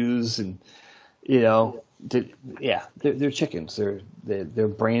barbecues and they're chickens. Their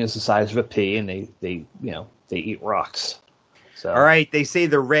brain is the size of a pea, and they eat rocks. So all right, they say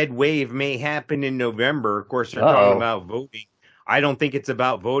the red wave may happen in November. Of course, they're talking about voting. I don't think it's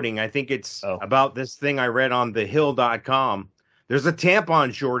about voting. I think it's about this thing I read on thehill.com. There's a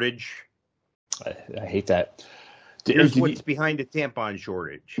tampon shortage. I hate that. Here's what's behind the tampon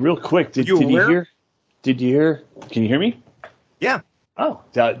shortage. Real quick, did you hear? Did you hear? Can you hear me? Yeah. Oh,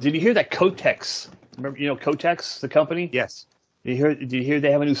 did you hear that Kotex? Remember, Kotex, the company? Yes. Did you hear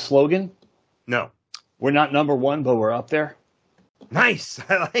they have a new slogan? No. We're not number one, but we're up there. Nice.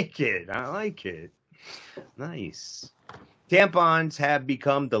 I like it. Nice. Tampons have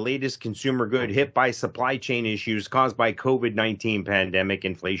become the latest consumer good hit by supply chain issues caused by COVID-19 pandemic,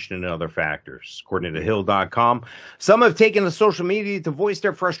 inflation, and other factors. According to Hill.com, some have taken to social media to voice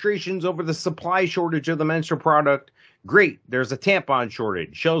their frustrations over the supply shortage of the menstrual product. Great, there's a tampon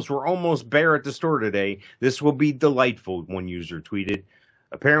shortage. Shelves were almost bare at the store today. This will be delightful, one user tweeted.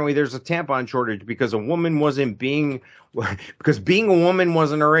 Apparently there's a tampon shortage because being a woman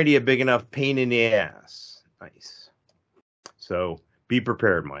wasn't already a big enough pain in the ass. Nice. So be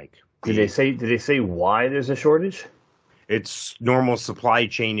prepared, Mike. Did they say why there's a shortage? It's normal supply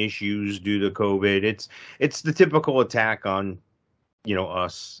chain issues due to COVID. It's the typical attack on,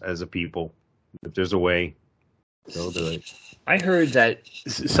 us as a people. If there's a way, they'll do it. I heard that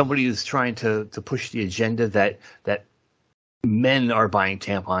somebody is trying to push the agenda that men are buying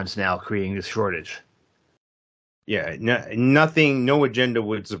tampons now, creating this shortage. Yeah, no agenda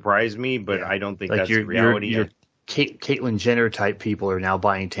would surprise me, but I don't think that's the reality. Your Caitlyn Jenner type people are now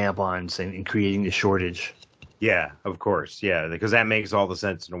buying tampons and creating the shortage. Yeah, of course. Yeah, because that makes all the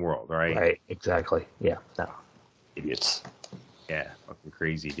sense in the world, right? Right, exactly. Yeah, no, idiots. Yeah, fucking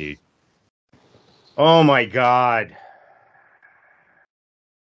crazy, dude. Oh my God.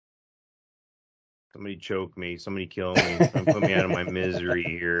 Somebody choke me. Somebody kill me. Put me out of my misery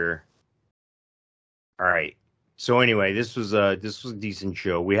here. All right. So anyway, this was a decent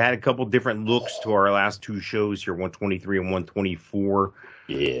show. We had a couple different looks to our last 2 shows here, 123 and 124.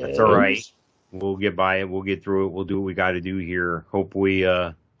 Yeah, that's all right. We'll get by it. We'll get through it. We'll do what we got to do here. Hopefully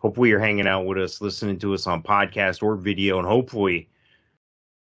you're hanging out with us, listening to us on podcast or video, and hopefully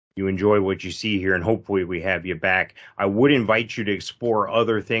you enjoy what you see here, and hopefully we have you back. I would invite you to explore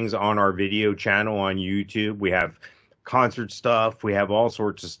other things on our video channel on YouTube. We have concert stuff. We have all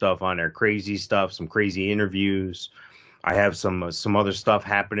sorts of stuff on there, crazy stuff, some crazy interviews. I have some other stuff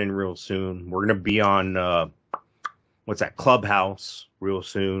happening real soon. We're going to be on, Clubhouse real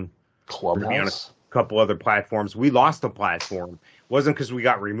soon. Clubhouse? couple other platforms. We lost a platform. It wasn't because we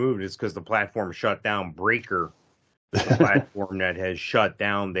got removed. It's because the platform shut down. Breaker, the platform that has shut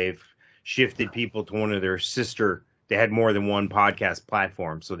down. They've shifted people to one of their sister. They had more than one podcast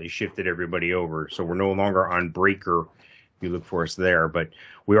platform, so they shifted everybody over. So we're no longer on Breaker. If you look for us there, but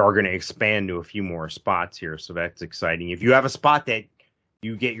we are going to expand to a few more spots here. So that's exciting. If you have a spot that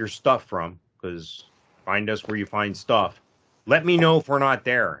you get your stuff from, because find us where you find stuff. Let me know if we're not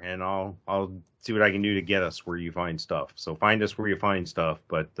there, and I'll see what I can do to get us where you find stuff. So find us where you find stuff,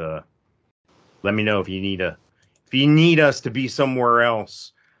 but let me know if you need us to be somewhere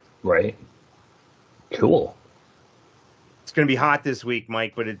else. Right. Cool. It's going to be hot this week,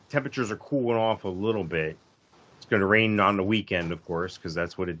 Mike, but temperatures are cooling off a little bit. It's going to rain on the weekend, of course, because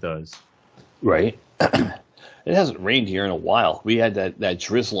that's what it does. Right. It hasn't rained here in a while. We had that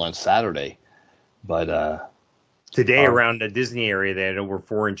drizzle on Saturday, but today around the Disney area, they had over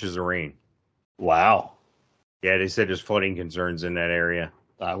 4 inches of rain. Wow. Yeah, they said there's flooding concerns in that area.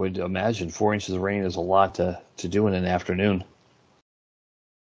 I would imagine 4 inches of rain is a lot to do in an afternoon.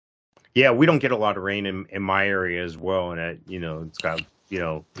 Yeah, we don't get a lot of rain in my area as well, and it's got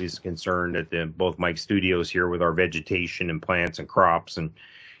he's concerned at both Mike's studios here with our vegetation and plants and crops and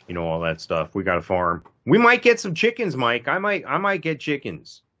all that stuff. We got a farm. We might get some chickens, Mike. I might get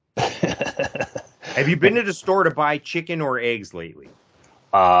chickens. Have you been to the store to buy chicken or eggs lately?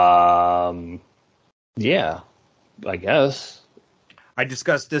 Yeah, I guess. I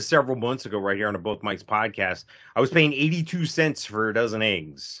discussed this several months ago right here on Both Mike's podcast. I was paying 82 cents for a dozen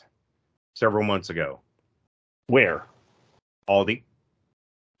eggs several months ago. Where? Aldi.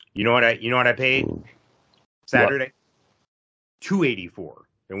 You know what I paid Saturday? $2.84.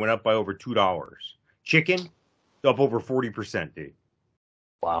 It went up by over $2. Chicken up over 40%, dude.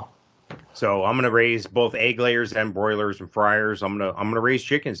 Wow. So I'm gonna raise both egg layers and broilers and fryers. I'm gonna raise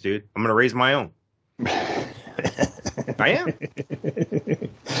chickens, dude. I'm gonna raise my own. I am.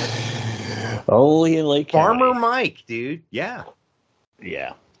 Only in Lake County. Farmer Mike, dude. Yeah.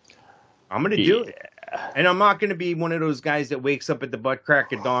 Yeah. I'm gonna do it. And I'm not gonna be one of those guys that wakes up at the butt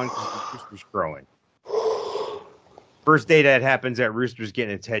crack of dawn because the rooster's crowing. First day that happens, that rooster's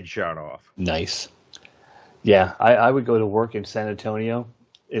getting its head shot off. Nice. Yeah, I would go to work in San Antonio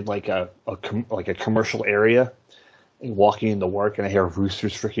in like a commercial area, and walking into work, and I hear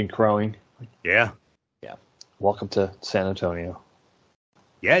roosters freaking crowing. Yeah. Yeah. Welcome to San Antonio.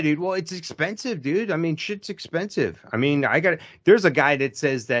 Yeah, dude. Well, it's expensive, dude. I mean, shit's expensive. I mean, there's a guy that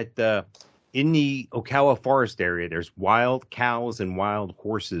says that in the Ocala forest area, there's wild cows and wild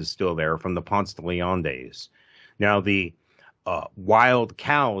horses still there from the Ponce de Leon days. Now, the wild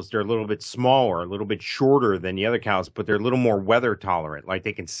cows, they're a little bit smaller, a little bit shorter than the other cows, but they're a little more weather tolerant. Like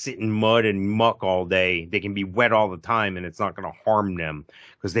they can sit in mud and muck all day. They can be wet all the time, and it's not going to harm them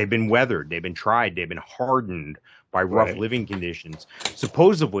because they've been weathered. They've been tried. They've been hardened by rough living conditions.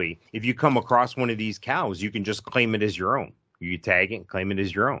 Supposedly, if you come across one of these cows, you can just claim it as your own. You tag it and claim it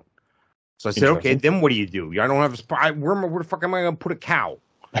as your own. So I said, okay, then what do you do? I don't have a spot. Where the fuck am I going to put a cow?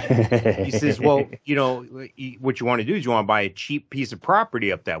 He says, well, what you want to do is you want to buy a cheap piece of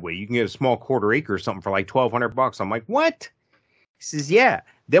property up that way. You can get a small quarter acre or something for like $1,200. I'm like, what? He says, yeah.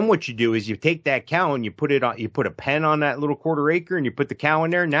 Then what you do is you take that cow and you put a pen on that little quarter acre and you put the cow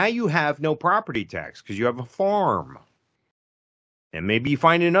in there. Now you have no property tax because you have a farm. And maybe you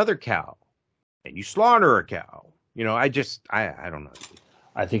find another cow and you slaughter a cow. I don't know.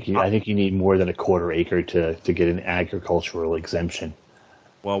 I think you need more than a quarter acre to get an agricultural exemption.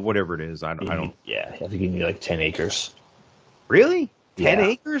 Well, whatever it is, I don't. Yeah, I think you need like 10 acres. Really? 10 Yeah.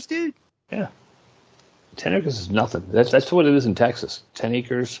 acres, dude? Yeah. 10 acres is nothing. That's what it is in Texas. 10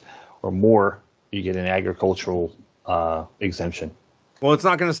 acres or more, you get an agricultural exemption. Well, it's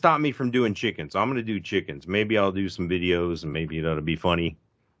not going to stop me from doing chickens. I'm going to do chickens. Maybe I'll do some videos, and maybe that'll be funny.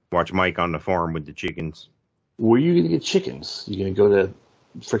 Watch Mike on the farm with the chickens. Where are you going to get chickens? You going to go to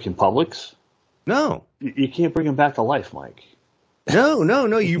freaking Publix? No. You can't bring them back to life, Mike.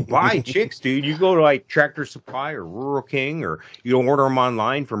 No. You buy chicks, dude. You go to like Tractor Supply or Rural King, or you order them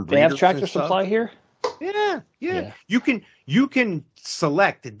online from breeders. They have Tractor Supply here? Yeah. You can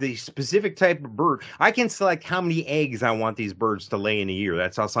select the specific type of bird. I can select how many eggs I want these birds to lay in a year.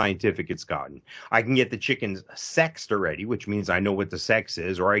 That's how scientific it's gotten. I can get the chickens sexed already, which means I know what the sex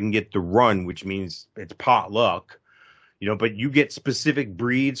is, or I can get the run, which means it's potluck. But you get specific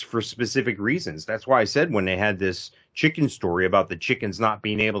breeds for specific reasons. That's why I said when they had this chicken story about the chickens not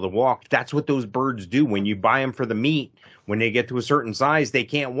being able to walk, that's what those birds do. When you buy them for the meat, when they get to a certain size, they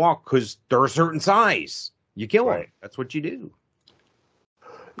can't walk because they're a certain size. You kill them. That's what you do.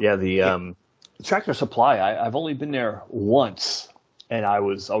 Yeah, the Tractor Supply, I've only been there once, and I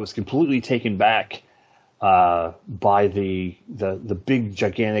was completely taken back by the big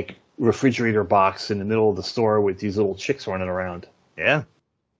gigantic refrigerator box in the middle of the store with these little chicks running around. Yeah.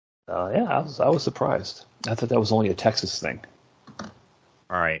 I was surprised. I thought that was only a Texas thing.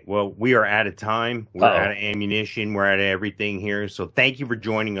 All right. Well, we are out of time. We're out of ammunition. We're out of everything here. So thank you for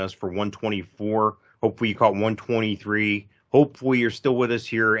joining us for 124. Hopefully you caught 123. Hopefully you're still with us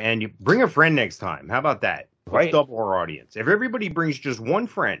here, and you bring a friend next time. How about that? Let's double our audience. If everybody brings just one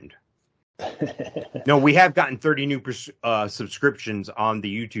friend. No, we have gotten 30 new subscriptions on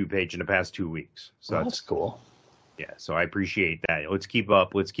the YouTube page in the past 2 weeks. So that's cool. Yeah, so I appreciate that. Let's keep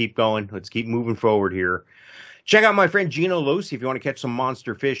up. Let's keep going. Let's keep moving forward here. Check out my friend Gino Losi if you want to catch some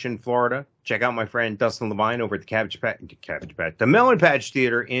monster fish in Florida. Check out my friend Dustin Levine over at the Melon Patch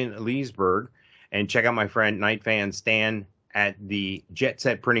Theater in Leesburg. And check out my friend Night Fan Stan at the Jet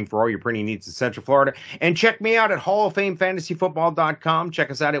Set Printing for all your printing needs in Central Florida. And check me out at HallOfFameFantasyFootball.com.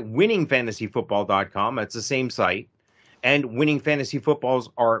 Check us out at WinningFantasyFootball.com. That's the same site. And Winning Fantasy Football's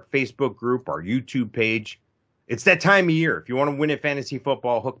our Facebook group, our YouTube page. It's that time of year. If you want to win at fantasy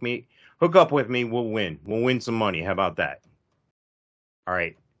football, hook up with me. We'll win. We'll win some money. How about that? All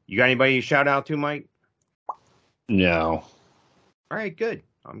right. You got anybody to shout out to, Mike? No. All right, good.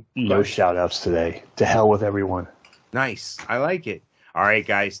 No shout outs today. To hell with everyone. Nice. I like it. All right,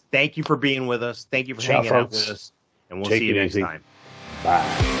 guys. Thank you for being with us. Thank you for hanging out with us. And we'll see you next time.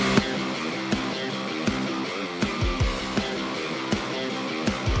 Bye.